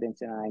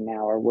co-residents and I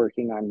now are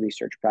working on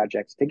research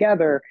projects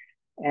together.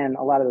 And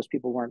a lot of those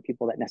people weren't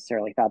people that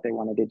necessarily thought they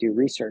wanted to do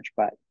research,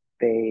 but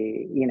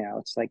they,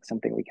 it's like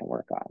something we can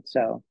work on.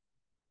 So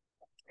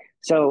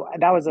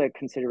that was a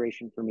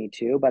consideration for me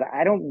too, but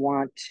I don't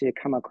want to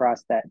come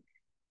across that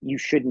you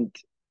shouldn't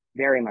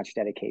very much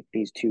dedicate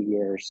these 2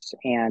 years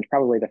and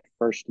probably the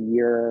first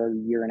year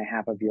and a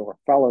half of your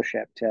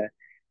fellowship to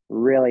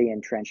really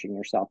entrenching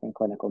yourself in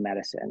clinical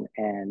medicine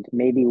and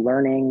maybe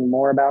learning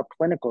more about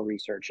clinical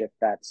research if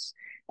that's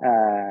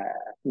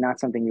not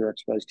something you were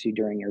exposed to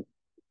during your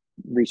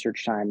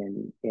research time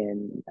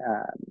in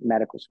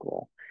medical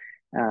school.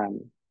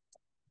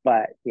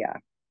 But yeah.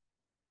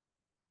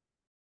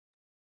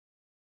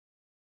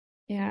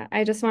 Yeah,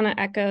 I just want to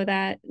echo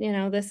that,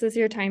 this is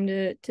your time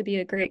to be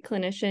a great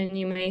clinician.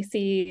 You may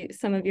see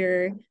some of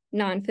your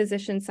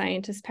non-physician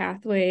scientist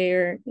pathway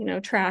or,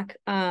 track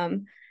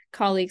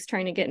colleagues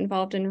trying to get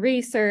involved in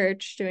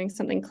research, doing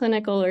something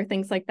clinical or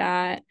things like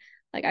that.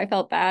 Like, I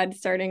felt bad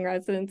starting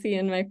residency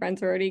and my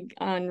friends were already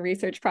on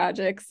research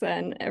projects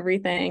and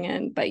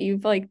everything. But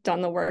you've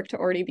done the work to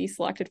already be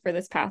selected for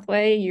this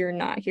pathway. You're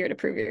not here to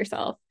prove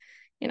yourself.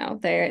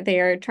 they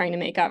are trying to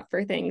make up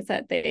for things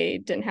that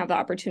they didn't have the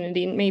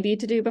opportunity maybe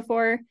to do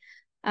before.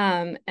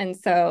 And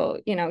so,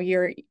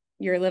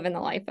 you're living the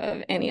life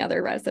of any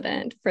other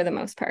resident for the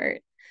most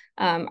part.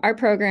 Our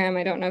program,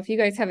 I don't know if you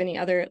guys have any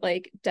other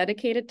like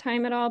dedicated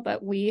time at all,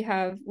 but we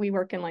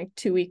work in like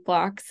 2-week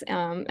blocks.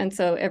 And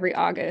so every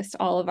August,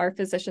 all of our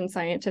physician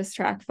scientist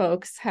track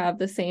folks have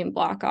the same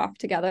block off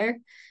together.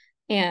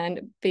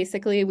 And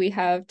basically we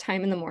have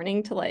time in the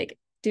morning to like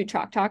do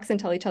chalk talks and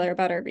tell each other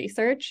about our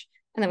research.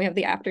 And then we have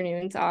the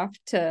afternoons off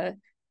to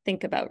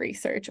think about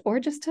research or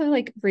just to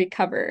like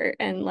recover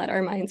and let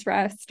our minds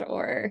rest,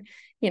 or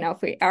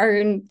if we are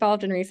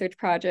involved in research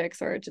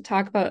projects, or to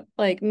talk about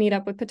like meet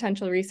up with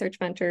potential research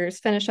mentors,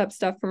 finish up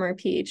stuff from our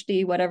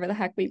PhD, whatever the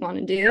heck we want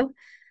to do.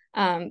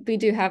 We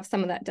do have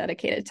some of that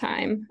dedicated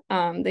time.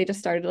 They just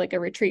started like a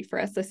retreat for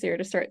us this year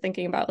to start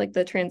thinking about like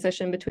the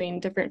transition between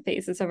different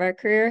phases of our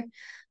career.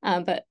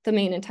 But the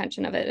main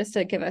intention of it is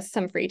to give us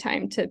some free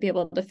time to be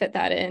able to fit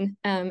that in,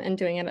 and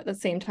doing it at the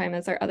same time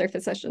as our other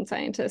physician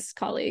scientist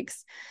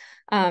colleagues.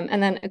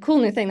 And then a cool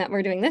new thing that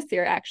we're doing this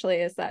year actually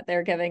is that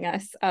they're giving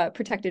us a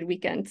protected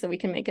weekend so we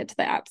can make it to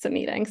the APSA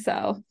meeting.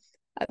 So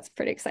that's a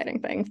pretty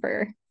exciting thing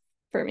for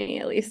me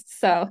at least.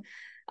 So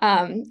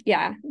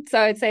yeah, so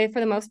I'd say for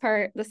the most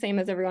part, the same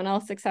as everyone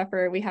else, except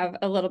for we have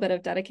a little bit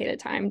of dedicated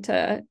time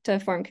to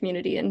form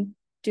community and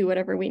do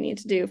whatever we need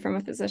to do from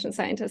a physician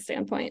scientist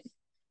standpoint.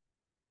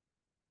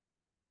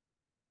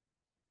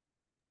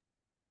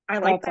 I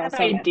like that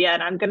idea,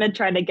 and I'm going to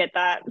try to get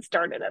that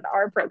started in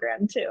our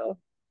program too.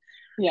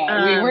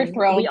 Yeah, we were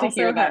thrilled to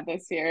hear that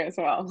this year as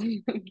well.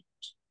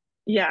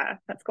 Yeah,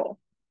 that's cool.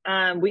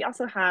 We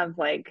also have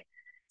like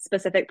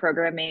specific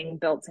programming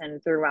built in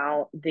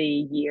throughout the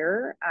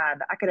year.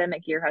 The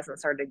academic year hasn't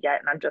started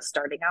yet, and I'm just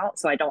starting out,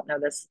 so I don't know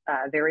this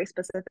very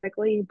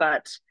specifically,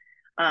 but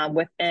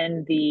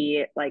within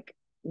the like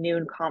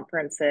noon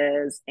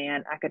conferences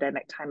and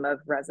academic time of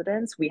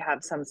residence, we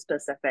have some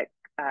specific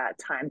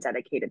time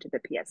dedicated to the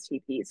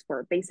PSTPs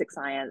for basic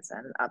science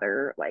and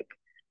other like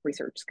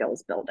research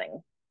skills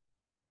building.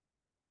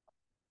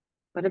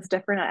 But it's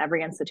different at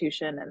every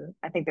institution, and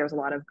I think there's a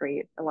lot of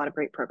great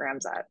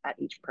programs at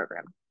each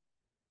program.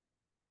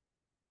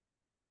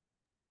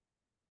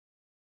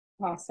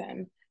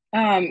 Awesome.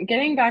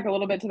 Getting back a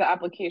little bit to the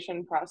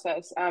application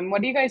process,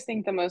 what do you guys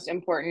think the most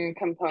important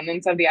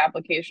components of the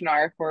application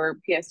are for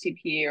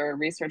PSTP or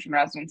research and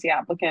residency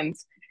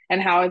applicants? And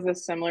how is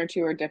this similar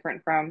to or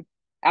different from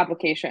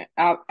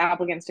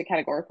applicants to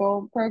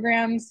categorical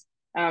programs?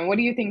 What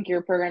do you think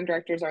your program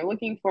directors are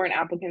looking for in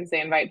applicants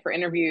they invite for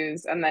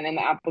interviews, and then in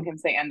the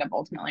applicants they end up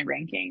ultimately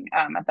ranking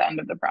at the end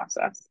of the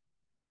process?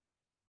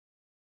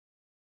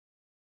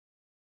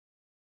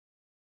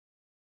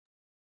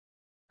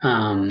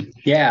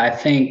 Yeah, I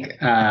think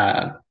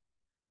I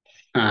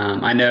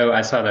know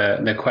I saw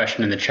the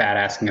question in the chat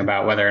asking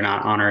about whether or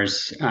not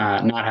honors,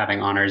 not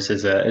having honors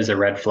is a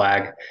red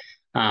flag.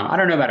 I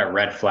don't know about a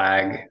red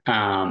flag,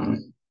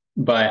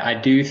 but I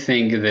do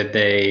think that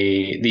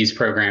these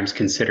programs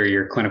consider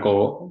your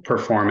clinical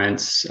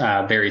performance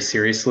very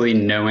seriously,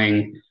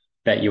 knowing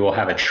that you will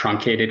have a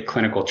truncated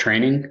clinical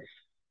training.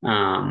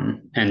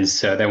 And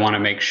so they want to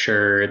make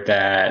sure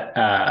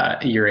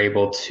that you're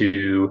able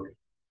to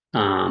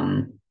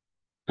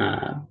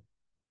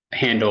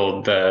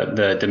handle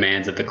the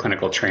demands of the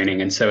clinical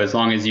training. And so as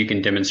long as you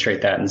can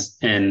demonstrate that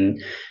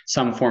in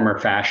some form or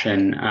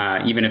fashion,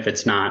 even if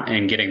it's not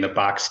in getting the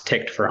box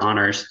ticked for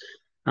honors,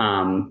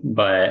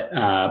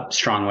 but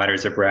strong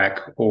letters of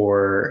rec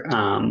or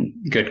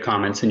good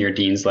comments in your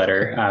dean's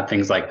letter,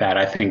 things like that,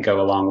 I think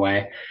go a long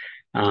way.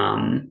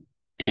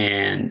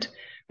 And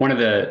one of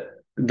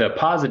the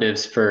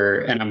positives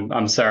and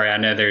I'm sorry, I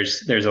know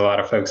there's a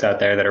lot of folks out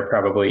there that are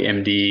probably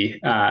MD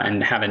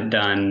and haven't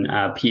done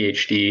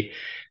PhD.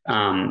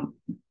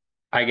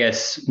 I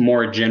guess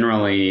more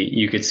generally,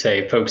 you could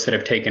say folks that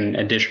have taken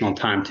additional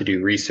time to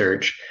do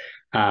research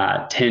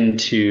tend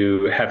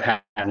to have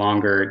had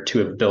longer to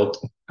have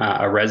built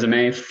a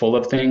resume full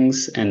of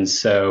things. And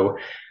so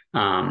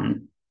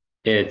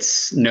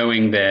it's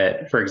knowing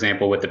that, for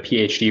example, with the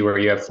PhD where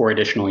you have 4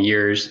 additional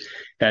years,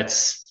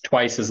 that's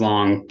twice as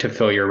long to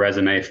fill your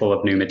resume full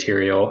of new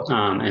material.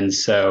 And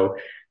so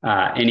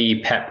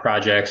any pet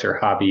projects or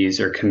hobbies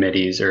or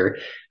committees or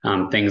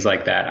things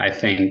like that, I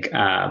think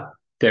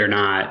they're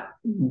not,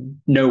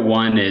 no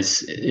one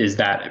is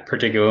that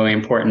particularly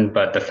important,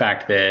 but the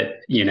fact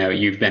that,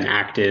 you've been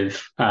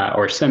active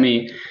or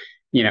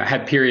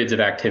had periods of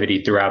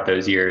activity throughout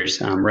those years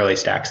really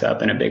stacks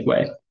up in a big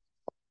way.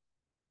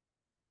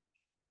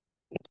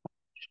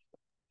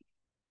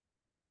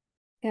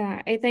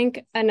 Yeah, I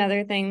think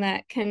another thing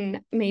that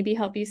can maybe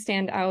help you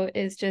stand out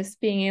is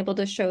just being able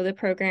to show the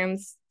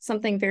programs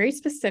something very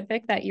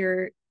specific that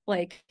you're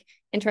like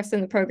interested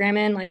in the program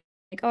in, like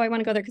oh, I want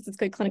to go there because it's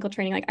good clinical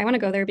training. Like I want to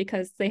go there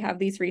because they have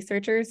these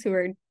researchers who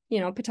are,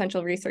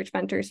 potential research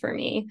mentors for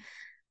me.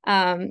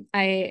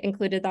 I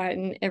included that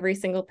in every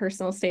single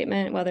personal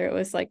statement, whether it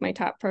was like my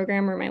top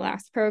program or my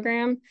last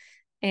program,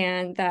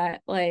 and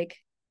that like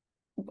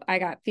I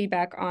got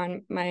feedback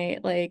on my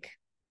like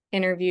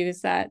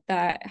interviews that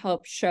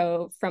helped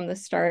show from the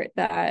start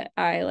that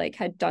I like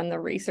had done the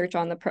research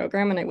on the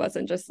program and I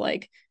wasn't just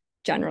like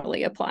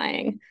generally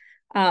applying.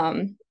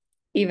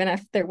 Even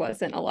if there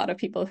wasn't a lot of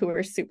people who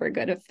were super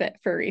good at fit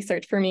for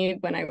research for me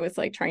when I was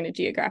like trying to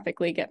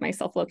geographically get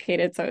myself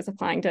located. So I was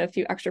applying to a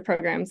few extra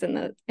programs in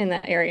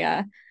the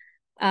area.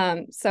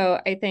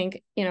 So I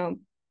think, you know,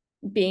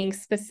 being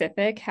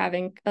specific,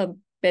 having a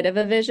bit of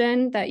a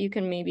vision that you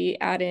can maybe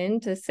add in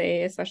to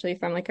say, especially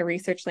from like a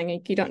research thing,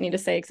 like you don't need to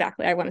say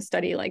exactly, I want to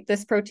study like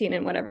this protein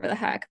and whatever the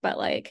heck, but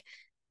like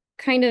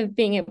kind of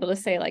being able to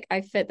say like, I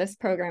fit this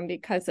program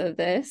because of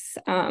this.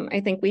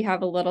 I think we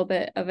have a little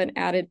bit of an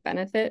added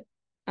benefit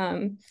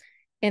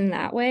in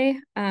that way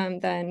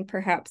than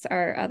perhaps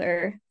our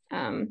other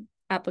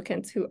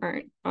applicants who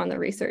aren't on the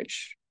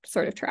research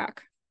sort of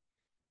track.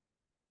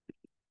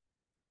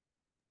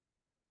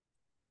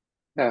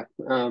 Yeah,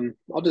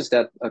 I'll just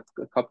add a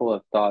couple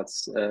of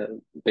thoughts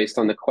based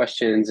on the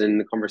questions and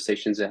the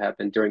conversations that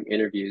happened during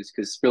interviews,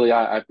 because really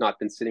I've not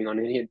been sitting on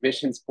any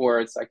admissions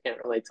boards. So I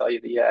can't really tell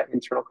you the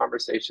internal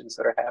conversations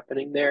that are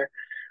happening there.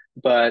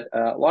 But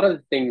a lot of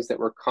the things that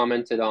were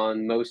commented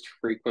on most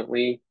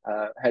frequently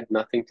had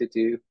nothing to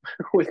do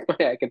with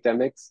my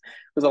academics.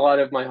 It was a lot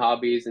of my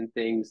hobbies and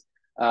things.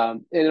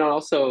 And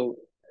also,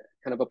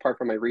 kind of apart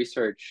from my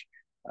research,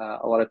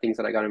 a lot of things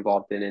that I got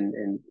involved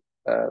in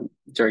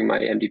during my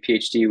MD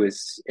PhD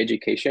was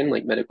education,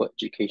 like medical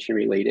education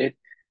related.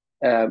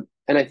 And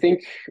I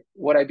think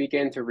what I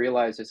began to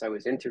realize as I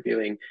was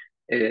interviewing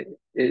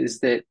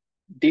is that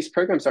these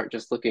programs aren't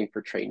just looking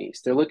for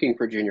trainees, they're looking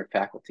for junior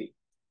faculty.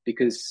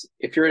 Because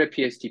if you're at a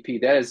PSTP,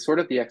 that is sort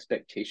of the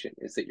expectation,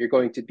 is that you're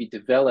going to be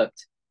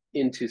developed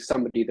into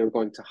somebody they're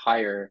going to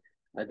hire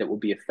that will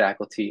be a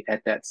faculty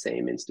at that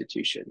same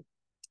institution.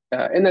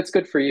 And that's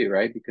good for you,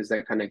 right? Because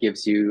that kind of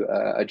gives you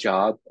a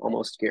job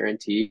almost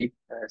guaranteed,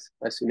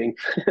 assuming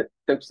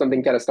that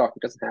something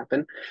catastrophic doesn't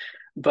happen.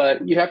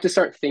 But you have to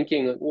start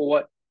thinking, well,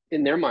 what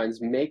in their minds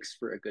makes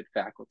for a good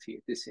faculty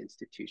at this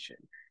institution?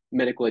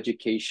 Medical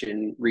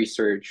education,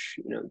 research,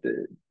 you know,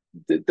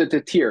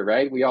 the tier,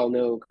 right? We all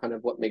know kind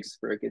of what makes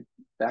for a good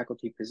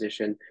faculty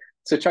position.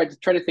 So try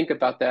to think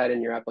about that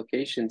in your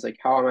applications, like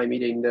how am I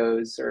meeting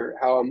those, or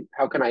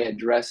how can I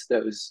address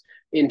those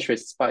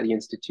interests by the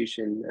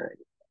institution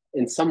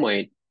in some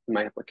way in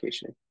my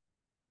application.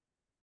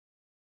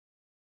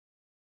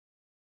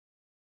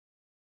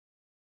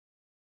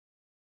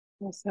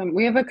 Awesome.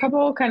 We have a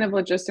couple kind of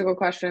logistical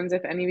questions.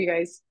 If any of you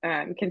guys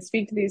can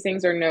speak to these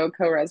things or know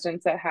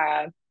co-residents that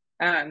have,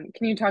 can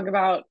you talk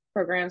about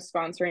programs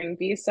sponsoring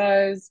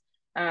visas?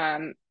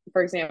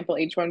 For example,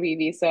 H-1B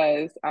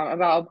visas,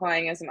 about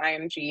applying as an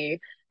IMG,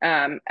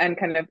 and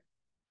kind of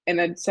in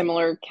a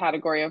similar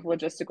category of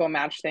logistical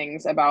match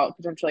things about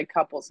potentially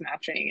couples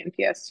matching and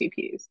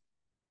PSTPs.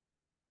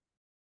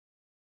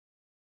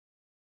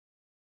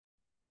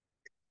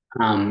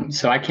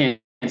 So I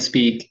can't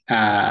speak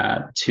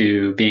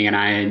to being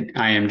an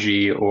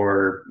IMG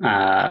or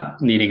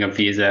needing a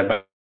visa,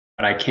 but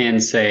I can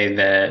say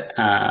that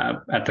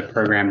at the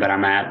program that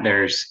I'm at,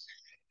 there's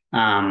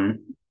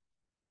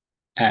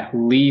at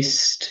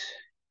least,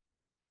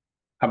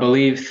 I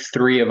believe,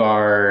 3 of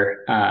our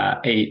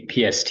 8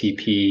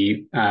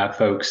 PSTP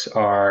folks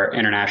are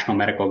international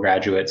medical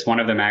graduates.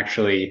 One of them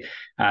actually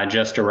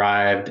just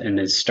arrived and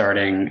is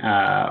starting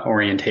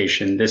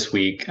orientation this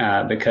week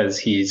because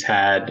he's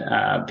had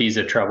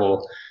visa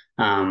trouble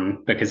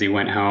because he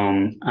went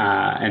home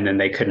and then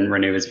they couldn't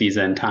renew his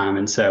visa in time.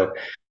 And so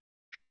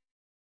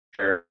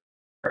there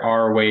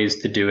are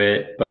ways to do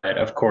it, but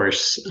of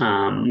course,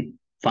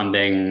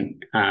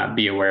 funding,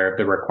 be aware of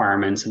the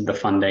requirements of the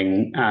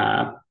funding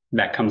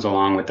that comes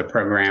along with the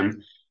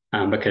program,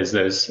 because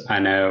those I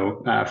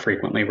know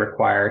frequently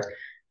require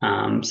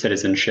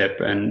citizenship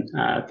and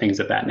things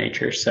of that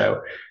nature.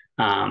 So,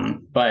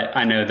 but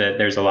I know that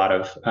there's a lot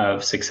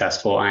of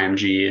successful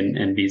IMG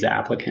and visa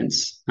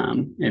applicants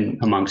in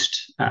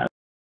amongst.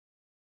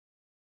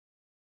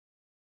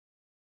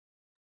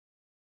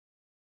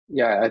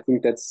 Yeah, I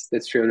think that's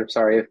true. And I'm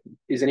sorry,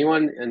 is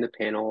anyone in the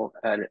panel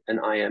an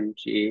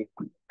IMG?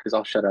 Because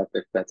I'll shut up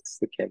if that's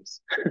the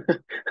case.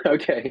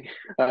 Okay,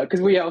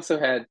 because we also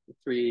had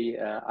 3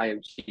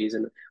 IMGs,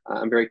 and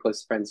I'm very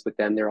close friends with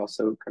them. They're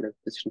also kind of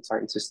physician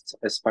scientists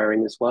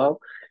aspiring as well.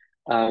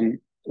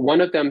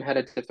 One of them had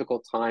a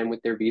difficult time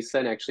with their visa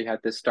and actually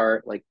had to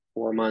start like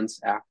 4 months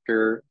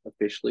after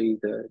officially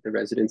the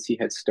residency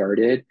had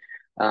started.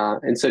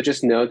 And so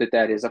just know that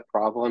that is a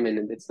problem,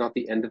 and it's not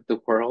the end of the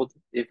world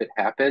if it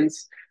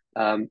happens.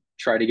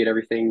 Try to get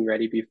everything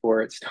ready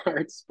before it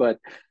starts, but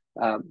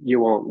you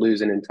won't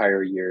lose an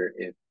entire year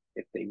if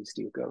things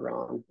do go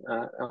wrong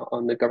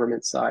on the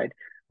government side,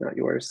 not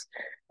yours.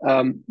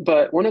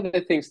 But one of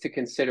the things to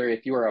consider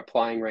if you are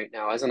applying right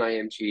now as an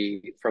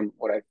IMG, from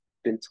what I've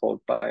been told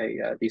by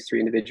these 3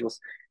 individuals,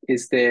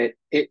 is that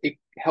it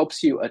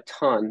helps you a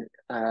ton.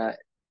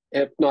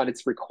 If not,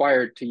 it's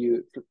required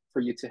for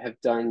you to have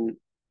done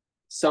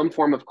some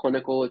form of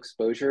clinical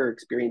exposure or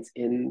experience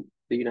in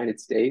the United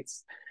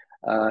States.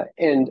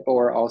 and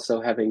or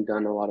also having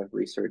done a lot of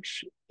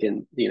research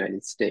in the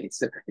United States.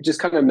 So it just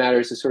kind of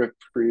matters to sort of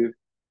prove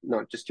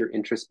not just your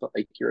interest, but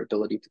like your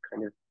ability to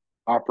kind of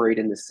operate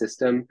in the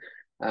system,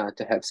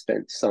 to have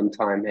spent some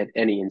time at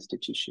any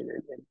institution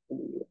in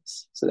the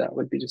US. So that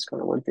would be just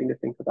kind of one thing to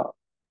think about.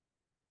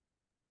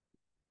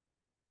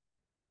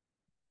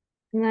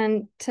 And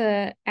then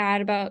to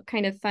add about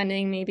kind of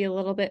funding, maybe a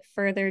little bit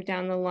further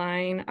down the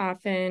line,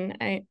 often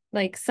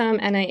like some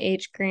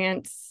NIH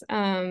grants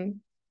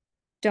won't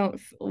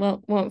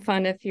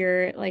fund if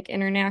you're like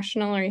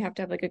international or you have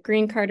to have like a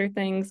green card or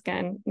things.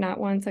 Again, not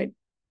one, so I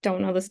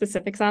don't know the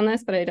specifics on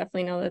this, but I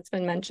definitely know that's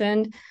been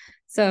mentioned.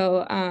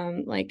 So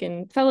like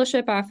in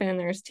fellowship, often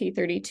there's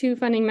T32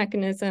 funding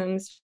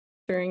mechanisms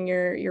during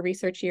your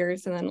research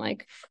years, and then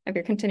like if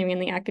you're continuing in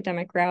the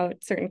academic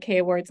route, certain K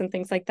awards and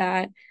things like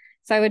that.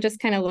 So I would just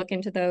kind of look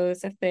into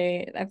those if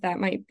that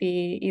might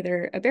be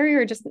either a barrier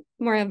or just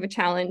more of a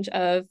challenge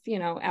of,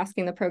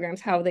 asking the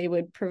programs how they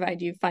would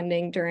provide you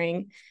funding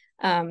during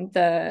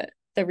the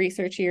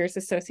research years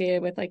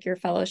associated with like your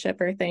fellowship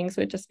or things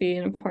would just be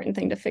an important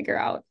thing to figure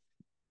out.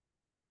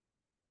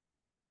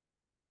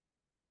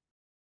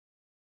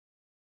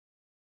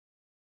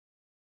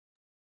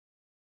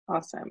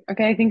 Awesome.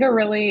 Okay, I think a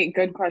really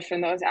good question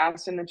that was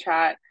asked in the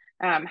chat.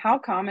 How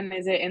common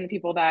is it in the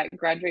people that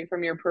graduate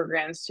from your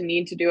programs to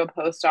need to do a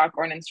postdoc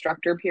or an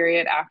instructor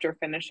period after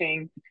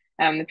finishing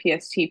the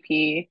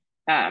PSTP?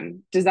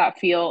 Does that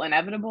feel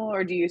inevitable,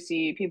 or do you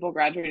see people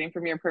graduating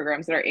from your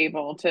programs that are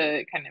able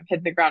to kind of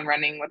hit the ground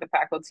running with a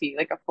faculty,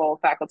 like a full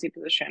faculty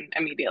position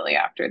immediately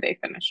after they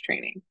finish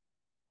training?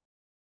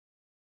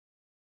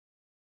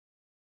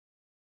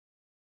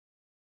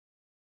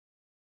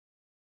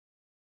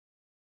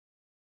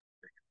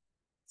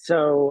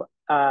 So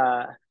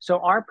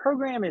our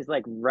program is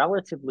like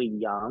relatively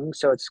young,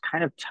 so it's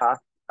kind of tough.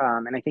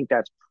 And I think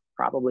that's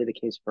probably the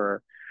case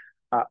for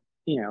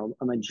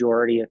a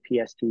majority of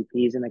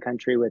PSTPs in the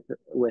country, with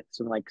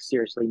some like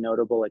seriously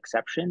notable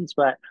exceptions.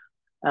 But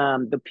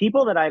the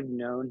people that I've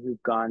known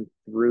who've gone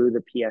through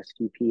the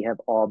PSTP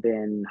have all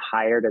been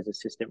hired as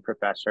assistant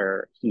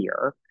professor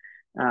here,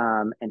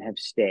 and have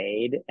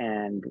stayed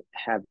and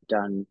have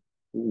done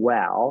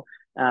well.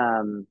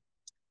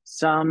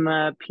 Some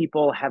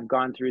people have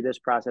gone through this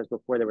process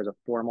before there was a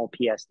formal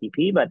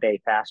PSTP, but they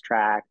fast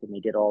tracked and they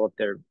did all of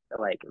their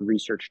like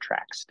research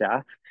track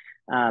stuff.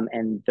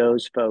 And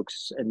those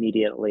folks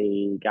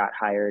immediately got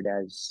hired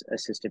as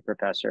assistant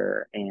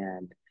professor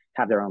and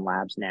have their own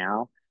labs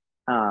now.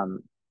 I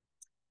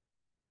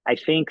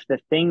think the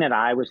thing that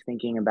I was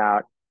thinking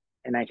about,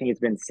 and I think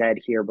it's been said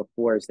here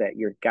before, is that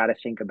you've got to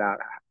think about,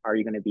 are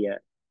you going to be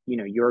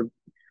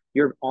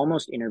you're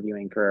almost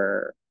interviewing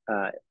for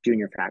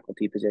junior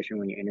faculty position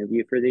when you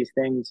interview for these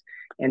things.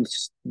 And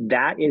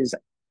that is,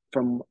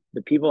 from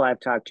the people I've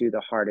talked to,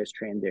 the hardest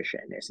transition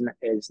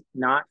is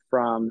not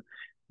from,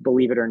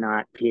 believe it or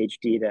not,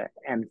 PhD to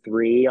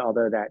M3,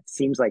 although that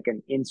seems like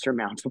an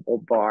insurmountable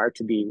bar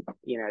to be,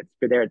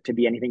 for there to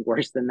be anything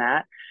worse than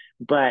that.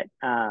 But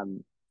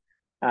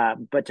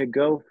to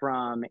go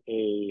from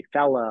a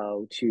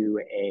fellow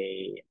to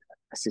a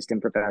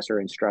assistant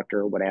professor,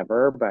 instructor,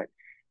 whatever, but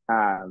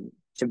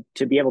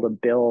to be able to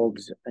build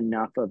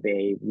enough of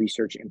a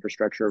research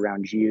infrastructure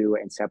around you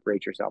and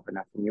separate yourself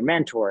enough from your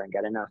mentor and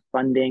get enough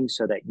funding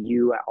so that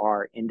you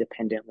are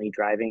independently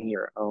driving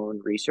your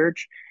own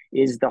research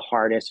is the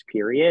hardest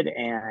period.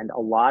 And a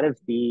lot of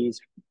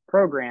these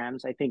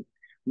programs, I think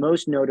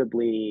most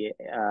notably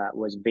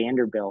was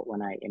Vanderbilt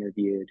when I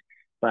interviewed,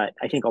 but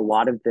I think a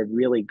lot of the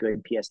really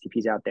good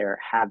PSTPs out there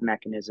have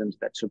mechanisms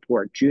that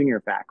support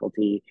junior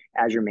faculty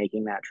as you're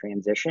making that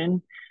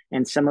transition.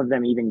 And some of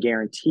them even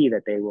guarantee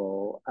that they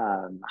will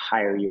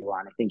hire you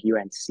on. I think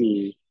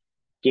UNC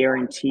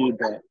guaranteed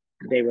that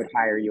they would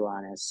hire you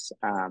on as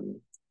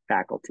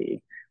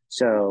faculty.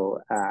 So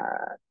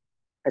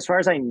as far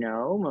as I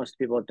know, most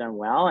people have done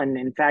well. And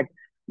in fact,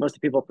 most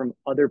of the people from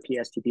other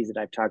PSTPs that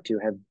I've talked to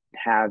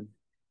have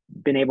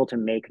been able to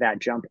make that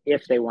jump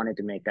if they wanted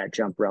to make that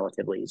jump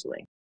relatively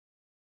easily.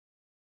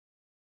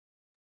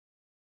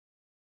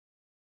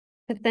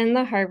 Within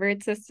the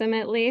Harvard system,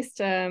 at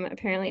least,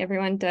 apparently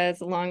everyone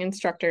does a long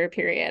instructor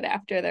period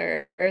after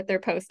their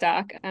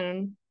postdoc,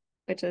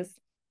 which is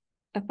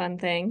a fun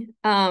thing.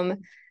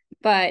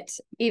 But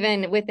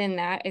even within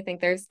that, I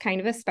think there's kind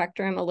of a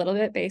spectrum a little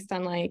bit based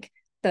on like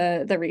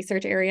the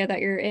research area that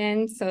you're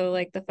in. So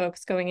like the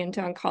folks going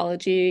into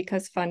oncology,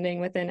 because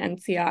funding within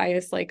NCI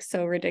is like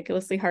so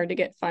ridiculously hard to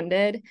get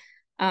funded.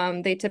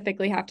 They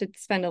typically have to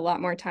spend a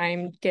lot more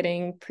time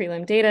getting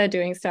prelim data,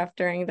 doing stuff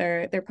during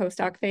their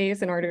postdoc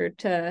phase in order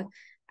to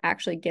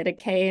actually get a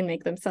K and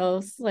make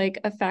themselves like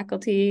a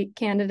faculty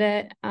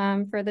candidate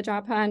for the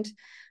job hunt,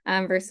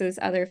 versus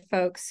other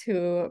folks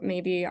who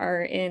maybe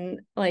are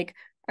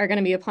going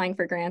to be applying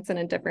for grants in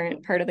a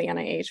different part of the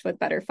NIH with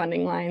better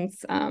funding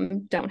lines,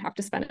 don't have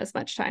to spend as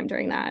much time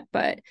during that.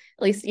 But at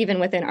least even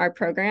within our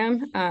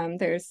program,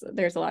 there's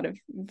a lot of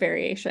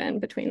variation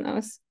between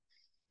those.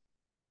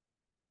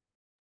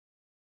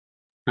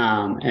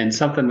 And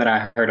something that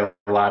I heard a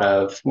lot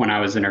of when I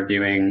was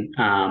interviewing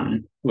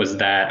was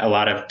that a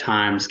lot of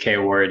times K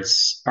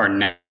awards are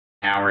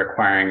now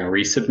requiring a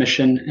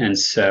resubmission, and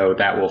so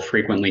that will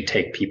frequently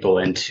take people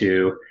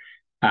into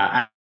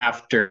outside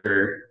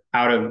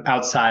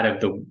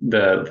of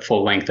the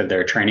full length of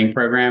their training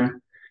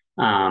program.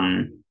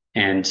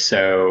 And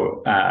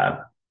so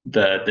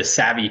the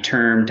savvy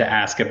term to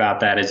ask about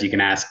that is you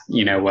can ask,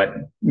 what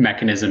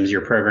mechanisms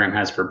your program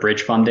has for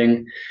bridge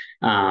funding.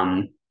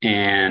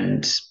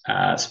 And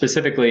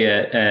specifically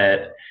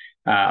at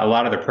a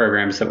lot of the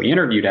programs that we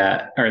interviewed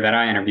at, or that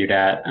I interviewed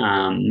at,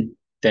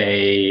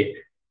 they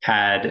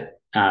had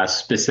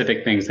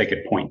specific things they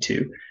could point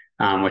to,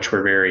 which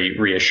were very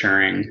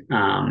reassuring.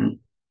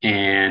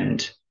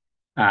 And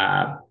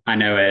I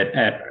know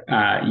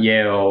at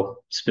Yale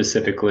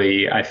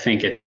specifically, I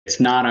think it's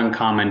not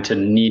uncommon to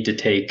need to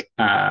take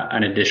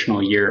an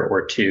additional year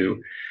or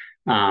two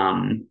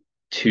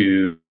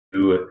to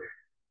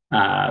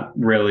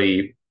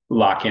really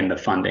lock in the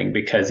funding,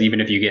 because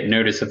even if you get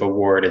notice of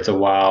award, it's a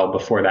while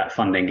before that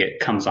funding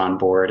comes on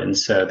board. And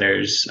so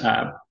there's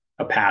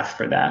a path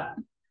for that.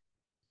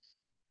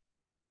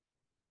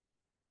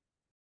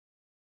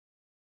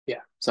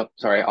 Yeah, so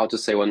sorry, I'll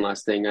just say one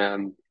last thing.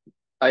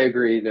 I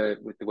agree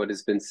with what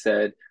has been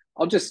said.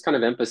 I'll just kind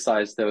of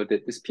emphasize, though,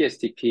 that this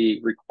PSTP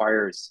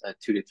requires a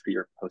 2 to 3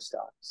 year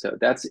postdoc. So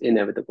that's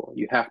inevitable.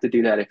 You have to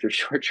do that if you're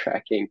short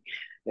tracking.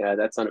 Yeah,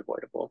 that's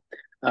unavoidable.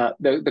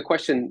 The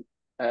question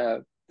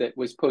that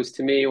was posed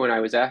to me when I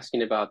was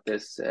asking about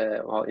this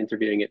while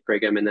interviewing at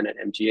Brigham and then at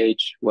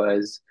MGH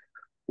was,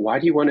 why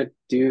do you want to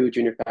do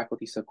junior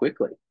faculty so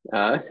quickly?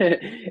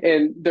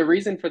 And the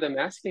reason for them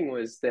asking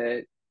was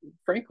that,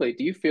 frankly,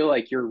 do you feel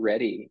like you're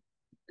ready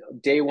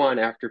day one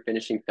after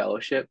finishing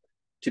fellowship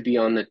to be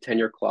on the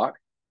tenure clock?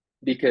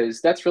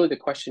 Because that's really the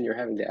question you're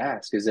having to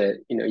ask, is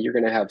that, you're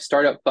going to have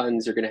startup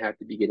funds, you're going to have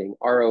to be getting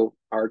ROR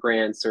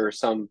grants or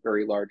some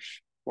very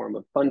large form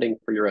of funding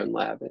for your own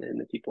lab and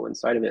the people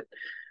inside of it.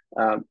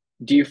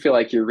 Do you feel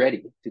like you're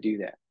ready to do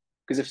that?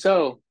 Because if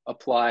so,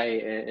 apply,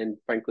 and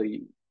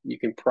frankly, you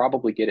can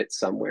probably get it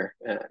somewhere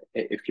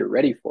if you're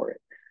ready for it.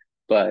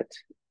 But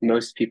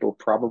most people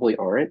probably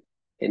aren't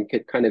and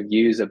could kind of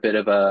use a bit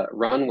of a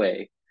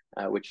runway,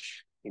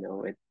 which,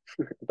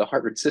 the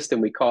Harvard system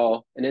we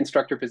call an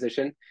instructor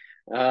position,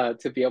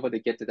 to be able to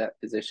get to that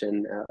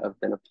position of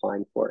then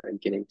applying for it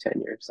and getting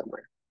tenure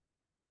somewhere.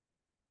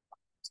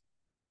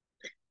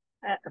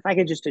 If I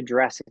could just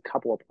address a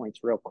couple of points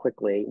real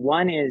quickly.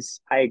 One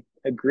is, I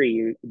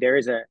agree, there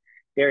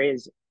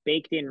is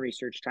baked in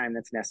research time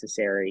that's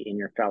necessary in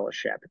your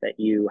fellowship that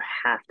you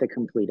have to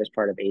complete as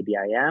part of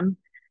ABIM.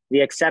 The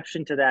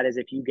exception to that is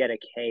if you get a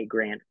K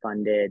grant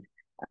funded,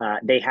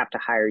 they have to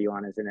hire you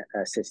on as an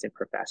assistant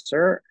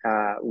professor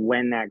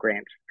when that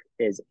grant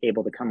is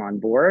able to come on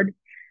board.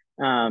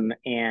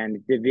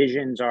 And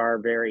divisions are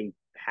very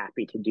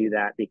happy to do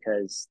that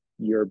because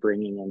you're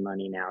bringing in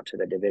money now to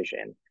the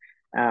division.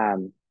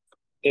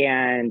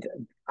 And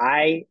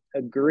I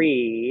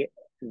agree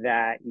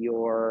that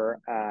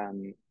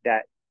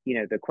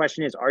the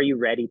question is, are you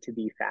ready to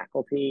be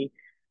faculty?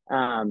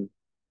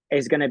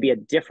 Is going to be a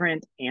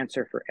different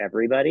answer for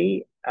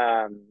everybody.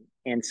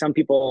 And some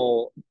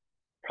people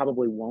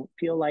probably won't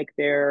feel like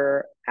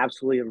they're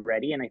absolutely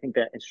ready. And I think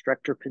the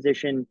instructor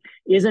position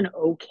is an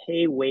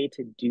okay way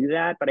to do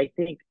that. But I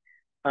think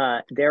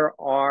there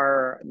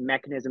are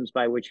mechanisms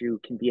by which you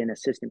can be an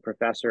assistant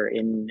professor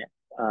in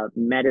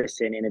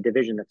medicine in a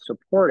division that's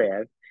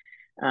supportive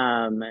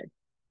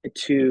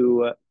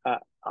to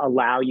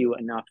allow you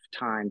enough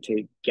time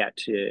to get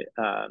to,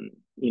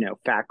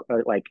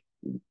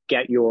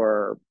 get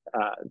your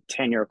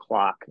tenure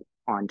clock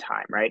on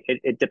time, right?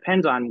 It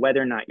depends on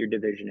whether or not your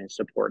division is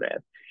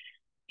supportive.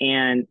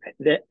 And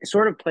that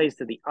sort of plays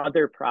to the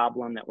other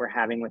problem that we're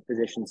having with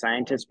physician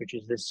scientists, which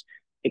is this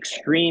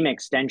extreme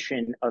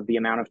extension of the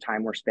amount of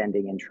time we're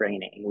spending in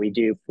training. We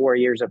do 4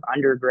 years of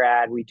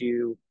undergrad, we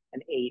do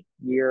an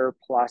 8-year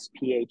plus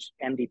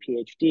MD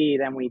PhD,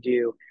 then we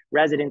do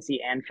residency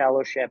and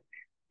fellowship.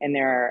 And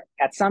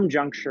at some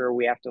juncture,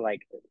 we have to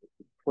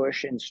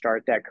push and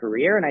start that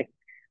career. And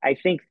I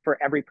think for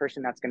every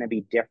person that's going to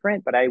be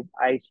different, but I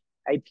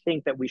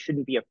think that we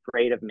shouldn't be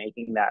afraid of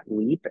making that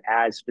leap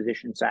as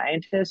physician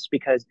scientists,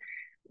 because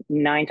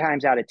 9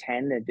 times out of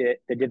 10,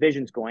 the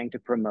division's going to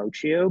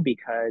promote you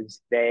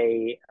because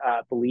they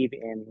believe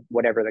in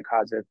whatever the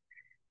cause of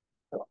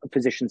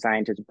physician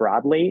scientists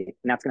broadly.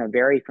 And that's going to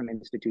vary from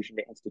institution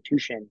to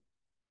institution.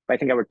 But I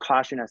think I would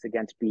caution us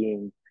against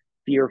being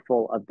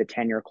fearful of the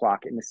tenure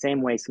clock in the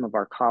same way some of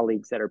our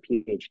colleagues that are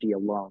PhD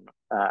alone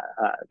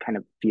kind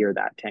of fear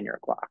that tenure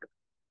clock.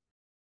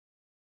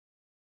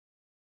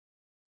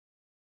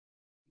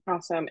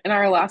 Awesome. In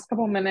our last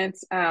couple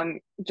minutes,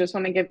 just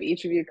want to give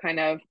each of you kind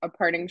of a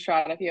parting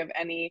shot. If you have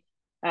any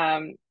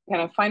kind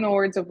of final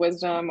words of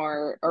wisdom,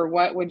 or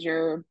what would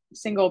your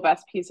single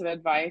best piece of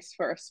advice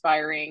for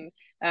aspiring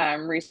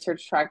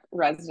research track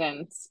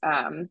residents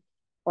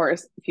or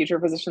future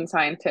physician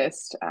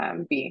scientists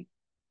be?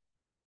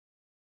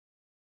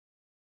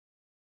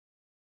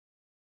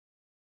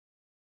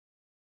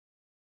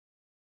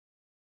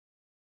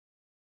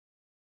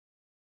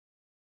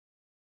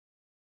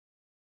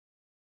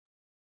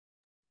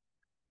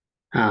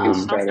 Can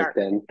start it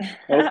then.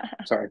 Oh,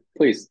 sorry,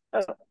 please.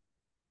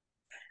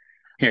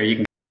 Here,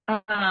 you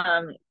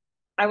can.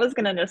 I was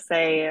gonna just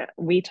say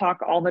we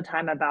talk all the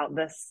time about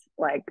this,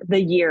 like the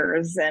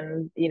years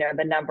and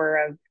the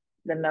number of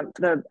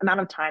the amount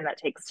of time that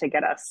takes to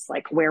get us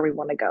like where we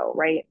want to go,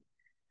 right?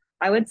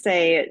 I would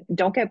say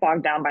don't get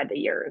bogged down by the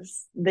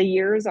years. The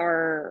years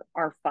are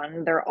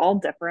fun. They're all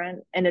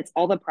different, and it's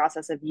all the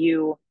process of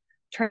you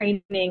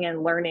training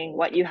and learning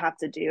what you have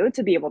to do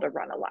to be able to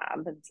run a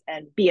lab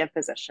and be a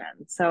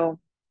physician. So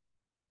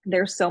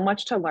there's so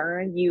much to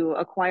learn. You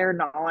acquire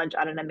knowledge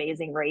at an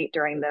amazing rate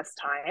during this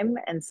time,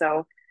 and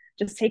so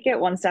just take it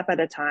one step at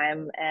a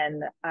time,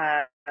 and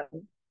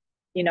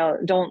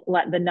don't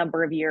let the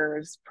number of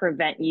years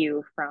prevent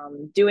you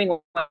from doing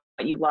what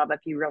you love. If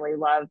you really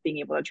love being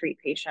able to treat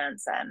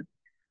patients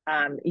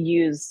and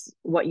use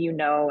what you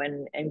know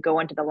and go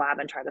into the lab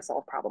and try to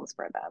solve problems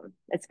for them,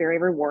 it's very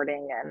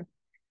rewarding,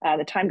 and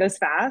the time goes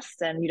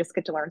fast, and you just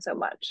get to learn so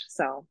much.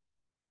 So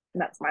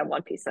that's my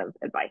one piece of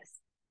advice.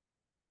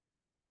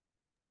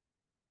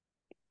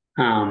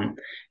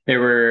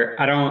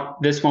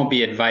 This won't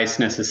be advice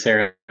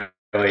necessarily,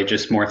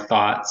 just more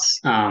thoughts.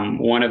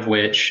 One of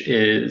which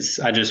is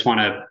I just want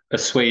to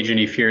assuage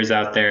any fears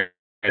out there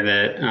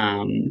that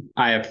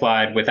I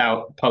applied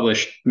without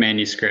published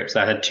manuscripts.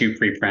 I had 2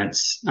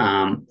 preprints.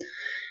 I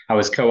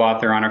was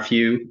co-author on a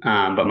few,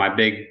 but my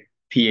big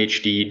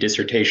PhD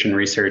dissertation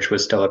research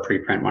was still a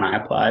preprint when I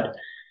applied.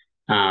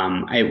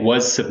 It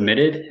was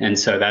submitted, and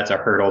so that's a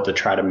hurdle to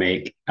try to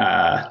make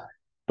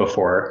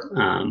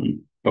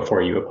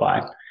before you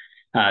apply.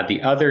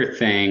 The other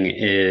thing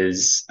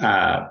is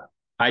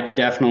I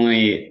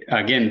definitely,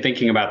 again,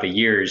 thinking about the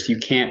years, you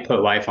can't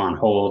put life on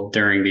hold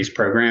during these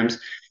programs.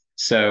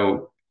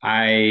 So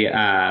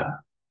I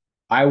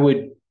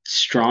would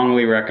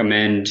strongly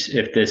recommend,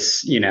 if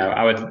this,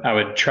 I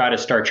would try to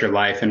start your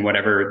life in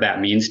whatever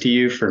that means to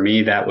you. For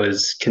me, that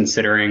was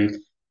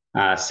considering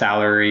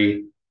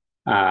salary,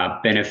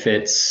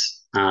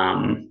 benefits,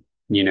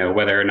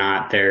 whether or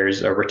not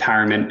there's a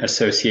retirement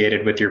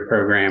associated with your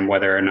program,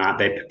 whether or not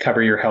they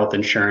cover your health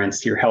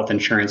insurance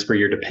for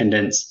your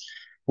dependents,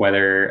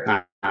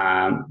 whether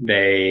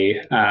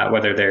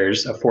whether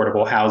there's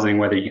affordable housing,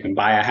 whether you can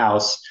buy a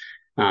house.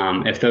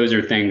 If those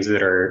are things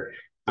that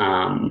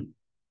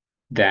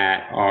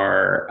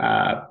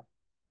are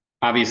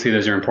obviously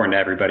those are important to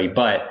everybody,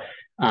 but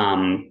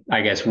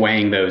I guess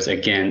weighing those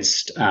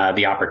against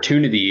the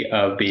opportunity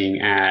of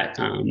being at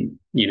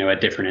a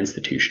different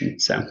institution.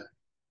 So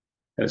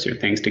those are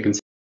things to consider.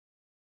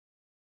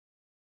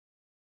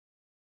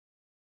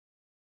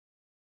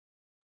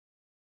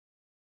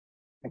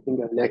 I can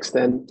go next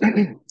then.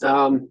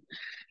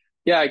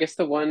 Yeah, I guess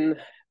the one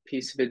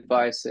piece of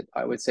advice that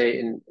I would say,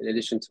 in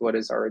addition to what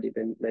has already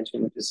been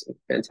mentioned, which is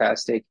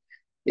fantastic,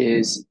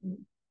 is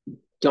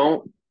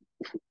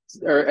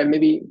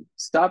maybe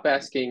stop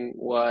asking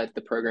what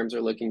the programs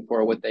are looking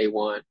for, what they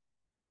want.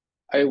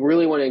 I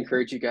really want to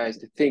encourage you guys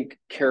to think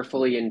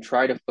carefully and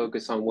try to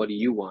focus on what do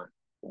you want.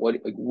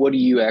 What are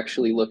you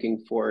actually looking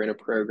for in a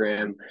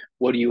program?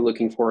 What are you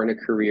looking for in a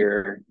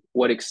career?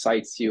 What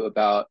excites you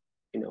about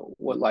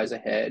what lies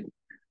ahead?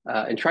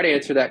 And try to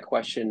answer that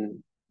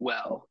question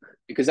well,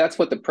 because that's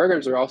what the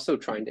programs are also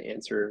trying to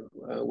answer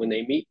when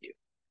they meet you.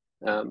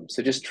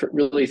 So just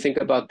really think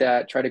about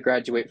that. Try to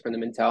graduate from the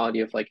mentality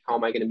of like, how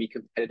am I going to be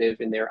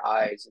competitive in their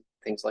eyes and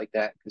things like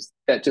that, because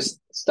that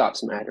just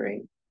stops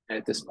mattering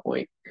at this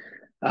point.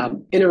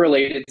 In a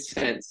related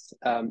sense,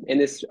 and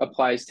this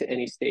applies to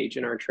any stage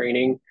in our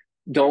training,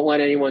 don't let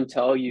anyone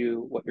tell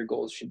you what your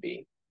goals should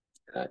be.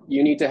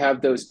 You need to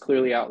have those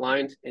clearly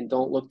outlined, and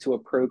don't look to a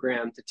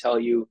program to tell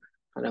you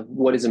kind of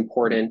what is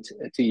important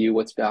to you,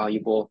 what's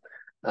valuable.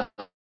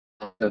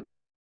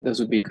 Those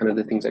would be kind of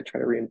the things I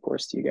try to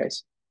reinforce to you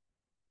guys.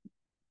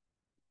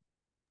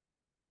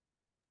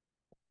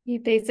 You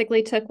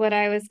basically took what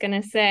I was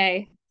going to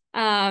say.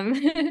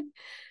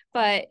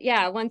 But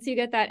yeah, once you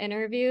get that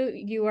interview,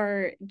 you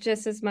are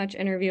just as much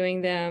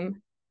interviewing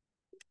them.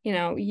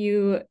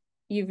 You've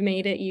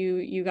made it,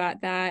 you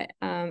got that,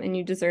 and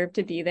you deserve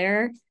to be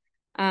there.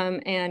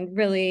 And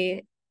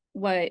really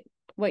what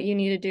you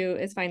need to do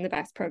is find the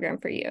best program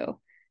for you.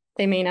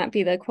 They may not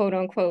be the quote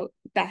unquote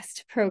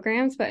best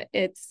programs, but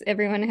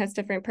everyone has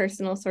different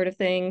personal sort of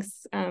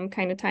things,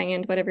 kind of tying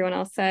into what everyone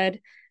else said.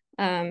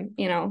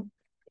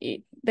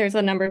 There's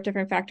a number of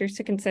different factors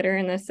to consider,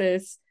 and this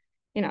is,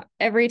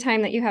 every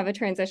time that you have a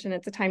transition,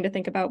 it's a time to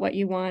think about what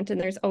you want, and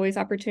there's always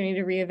opportunity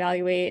to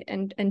reevaluate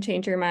and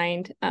change your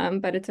mind.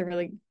 But it's a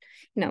really,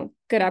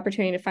 good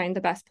opportunity to find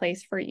the best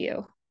place for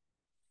you.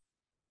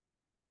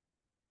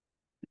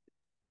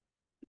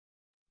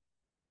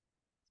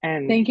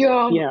 And thank you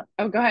all. Yeah.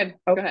 Oh, go ahead.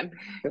 Go ahead.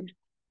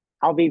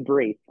 I'll be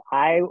brief.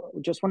 I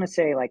just want to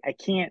say, like, I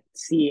can't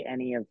see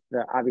any of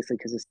the, obviously,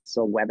 because this is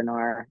a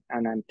webinar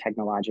and I'm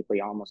technologically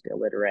almost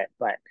illiterate,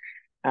 but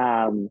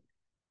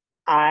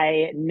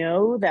I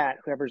know that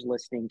whoever's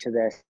listening to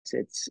this,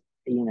 it's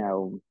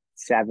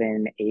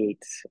 7, 8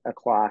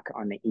 o'clock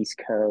on the East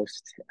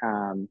Coast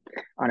on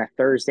a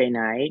Thursday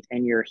night,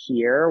 and you're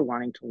here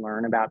wanting to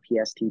learn about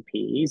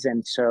PSTPs.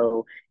 And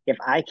so if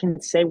I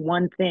can say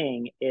one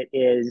thing, it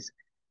is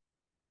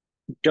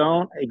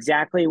don't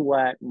exactly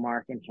what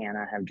Mark and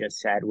Hannah have just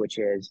said, which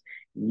is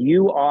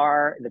you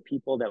are the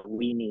people that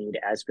we need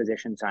as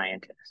physician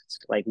scientists.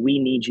 Like, we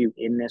need you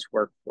in this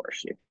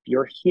workforce. If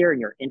you're here and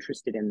you're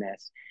interested in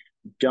this,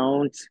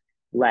 don't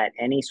let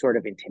any sort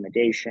of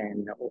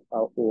intimidation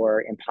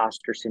or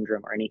imposter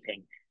syndrome or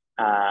anything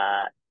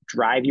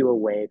drive you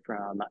away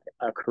from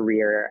a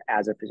career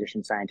as a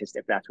physician scientist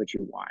if that's what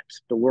you want.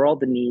 The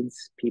world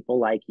needs people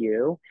like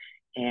you,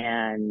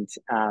 and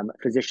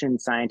physician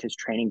scientist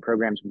training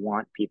programs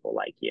want people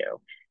like you.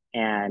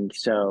 And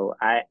so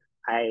I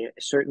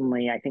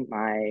certainly, I think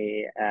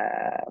my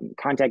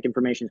contact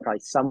information is probably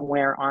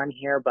somewhere on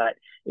here, but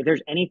if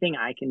there's anything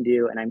I can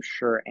do, and I'm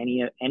sure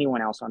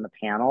anyone else on the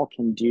panel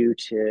can do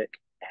to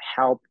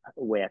help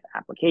with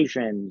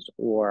applications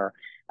or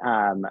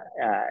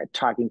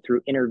talking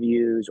through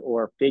interviews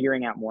or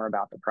figuring out more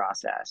about the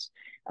process,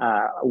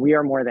 we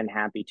are more than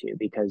happy to,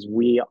 because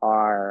we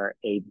are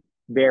a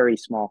very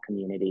small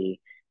community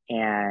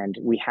and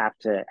we have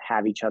to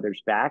have each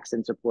other's backs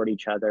and support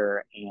each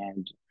other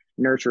and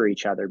nurture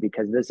each other,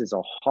 because this is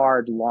a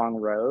hard, long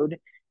road.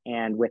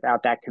 And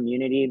without that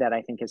community that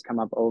I think has come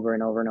up over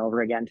and over and over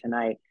again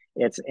tonight,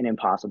 it's an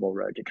impossible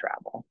road to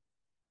travel.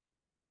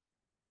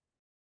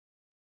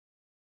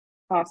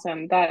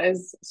 Awesome. That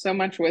is so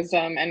much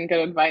wisdom and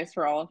good advice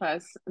for all of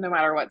us, no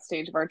matter what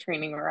stage of our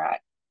training we're at.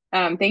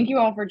 Thank you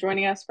all for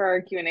joining us for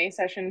our Q&A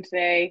session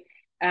today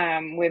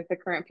with the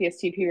current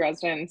PSTP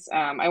residents.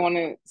 I want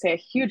to say a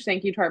huge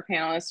thank you to our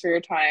panelists for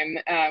your time.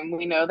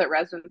 We know that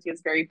residency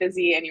is very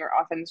busy and you're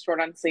often short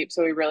on sleep,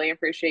 so we really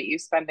appreciate you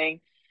spending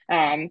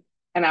an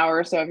hour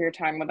or so of your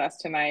time with us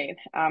tonight.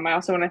 I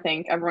also want to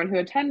thank everyone who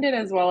attended,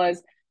 as well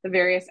as the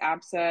various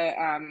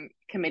APSA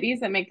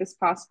committees that make this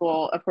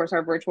possible. Of course,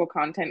 our virtual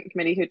content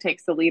committee, who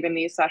takes the lead in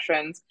these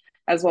sessions,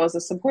 as well as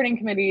the supporting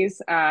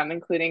committees,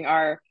 including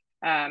our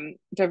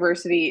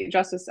diversity,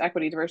 justice,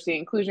 equity, diversity,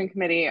 inclusion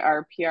committee,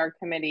 our PR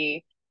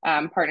committee,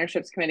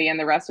 partnerships committee, and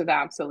the rest of the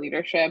APSA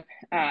leadership.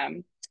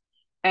 And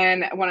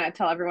I want to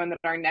tell everyone that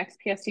our next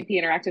PSTP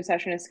interactive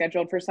session is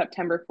scheduled for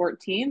September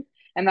 14th,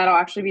 and that'll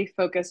actually be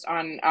focused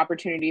on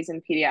opportunities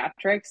in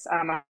pediatrics.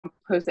 I'll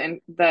post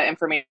the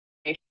information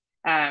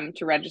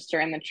to register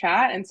in the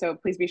chat. And so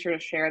please be sure to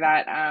share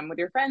that with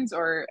your friends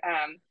or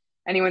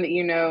anyone that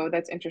you know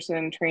that's interested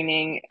in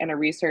training in a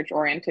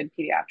research-oriented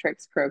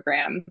pediatrics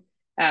program.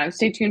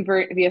 Stay tuned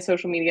via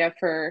social media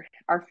for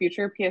our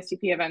future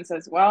PSTP events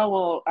as well.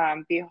 We'll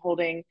be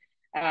holding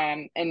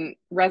a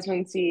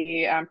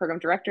residency program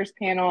directors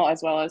panel,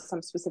 as well as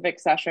some specific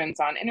sessions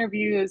on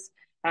interviews,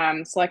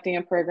 selecting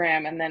a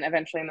program, and then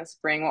eventually in the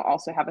spring, we'll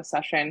also have a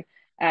session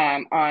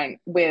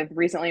with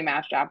recently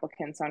matched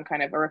applicants on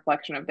kind of a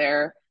reflection of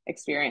their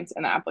experience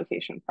in the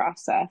application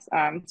process.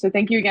 So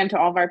thank you again to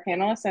all of our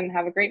panelists, and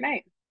have a great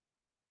night.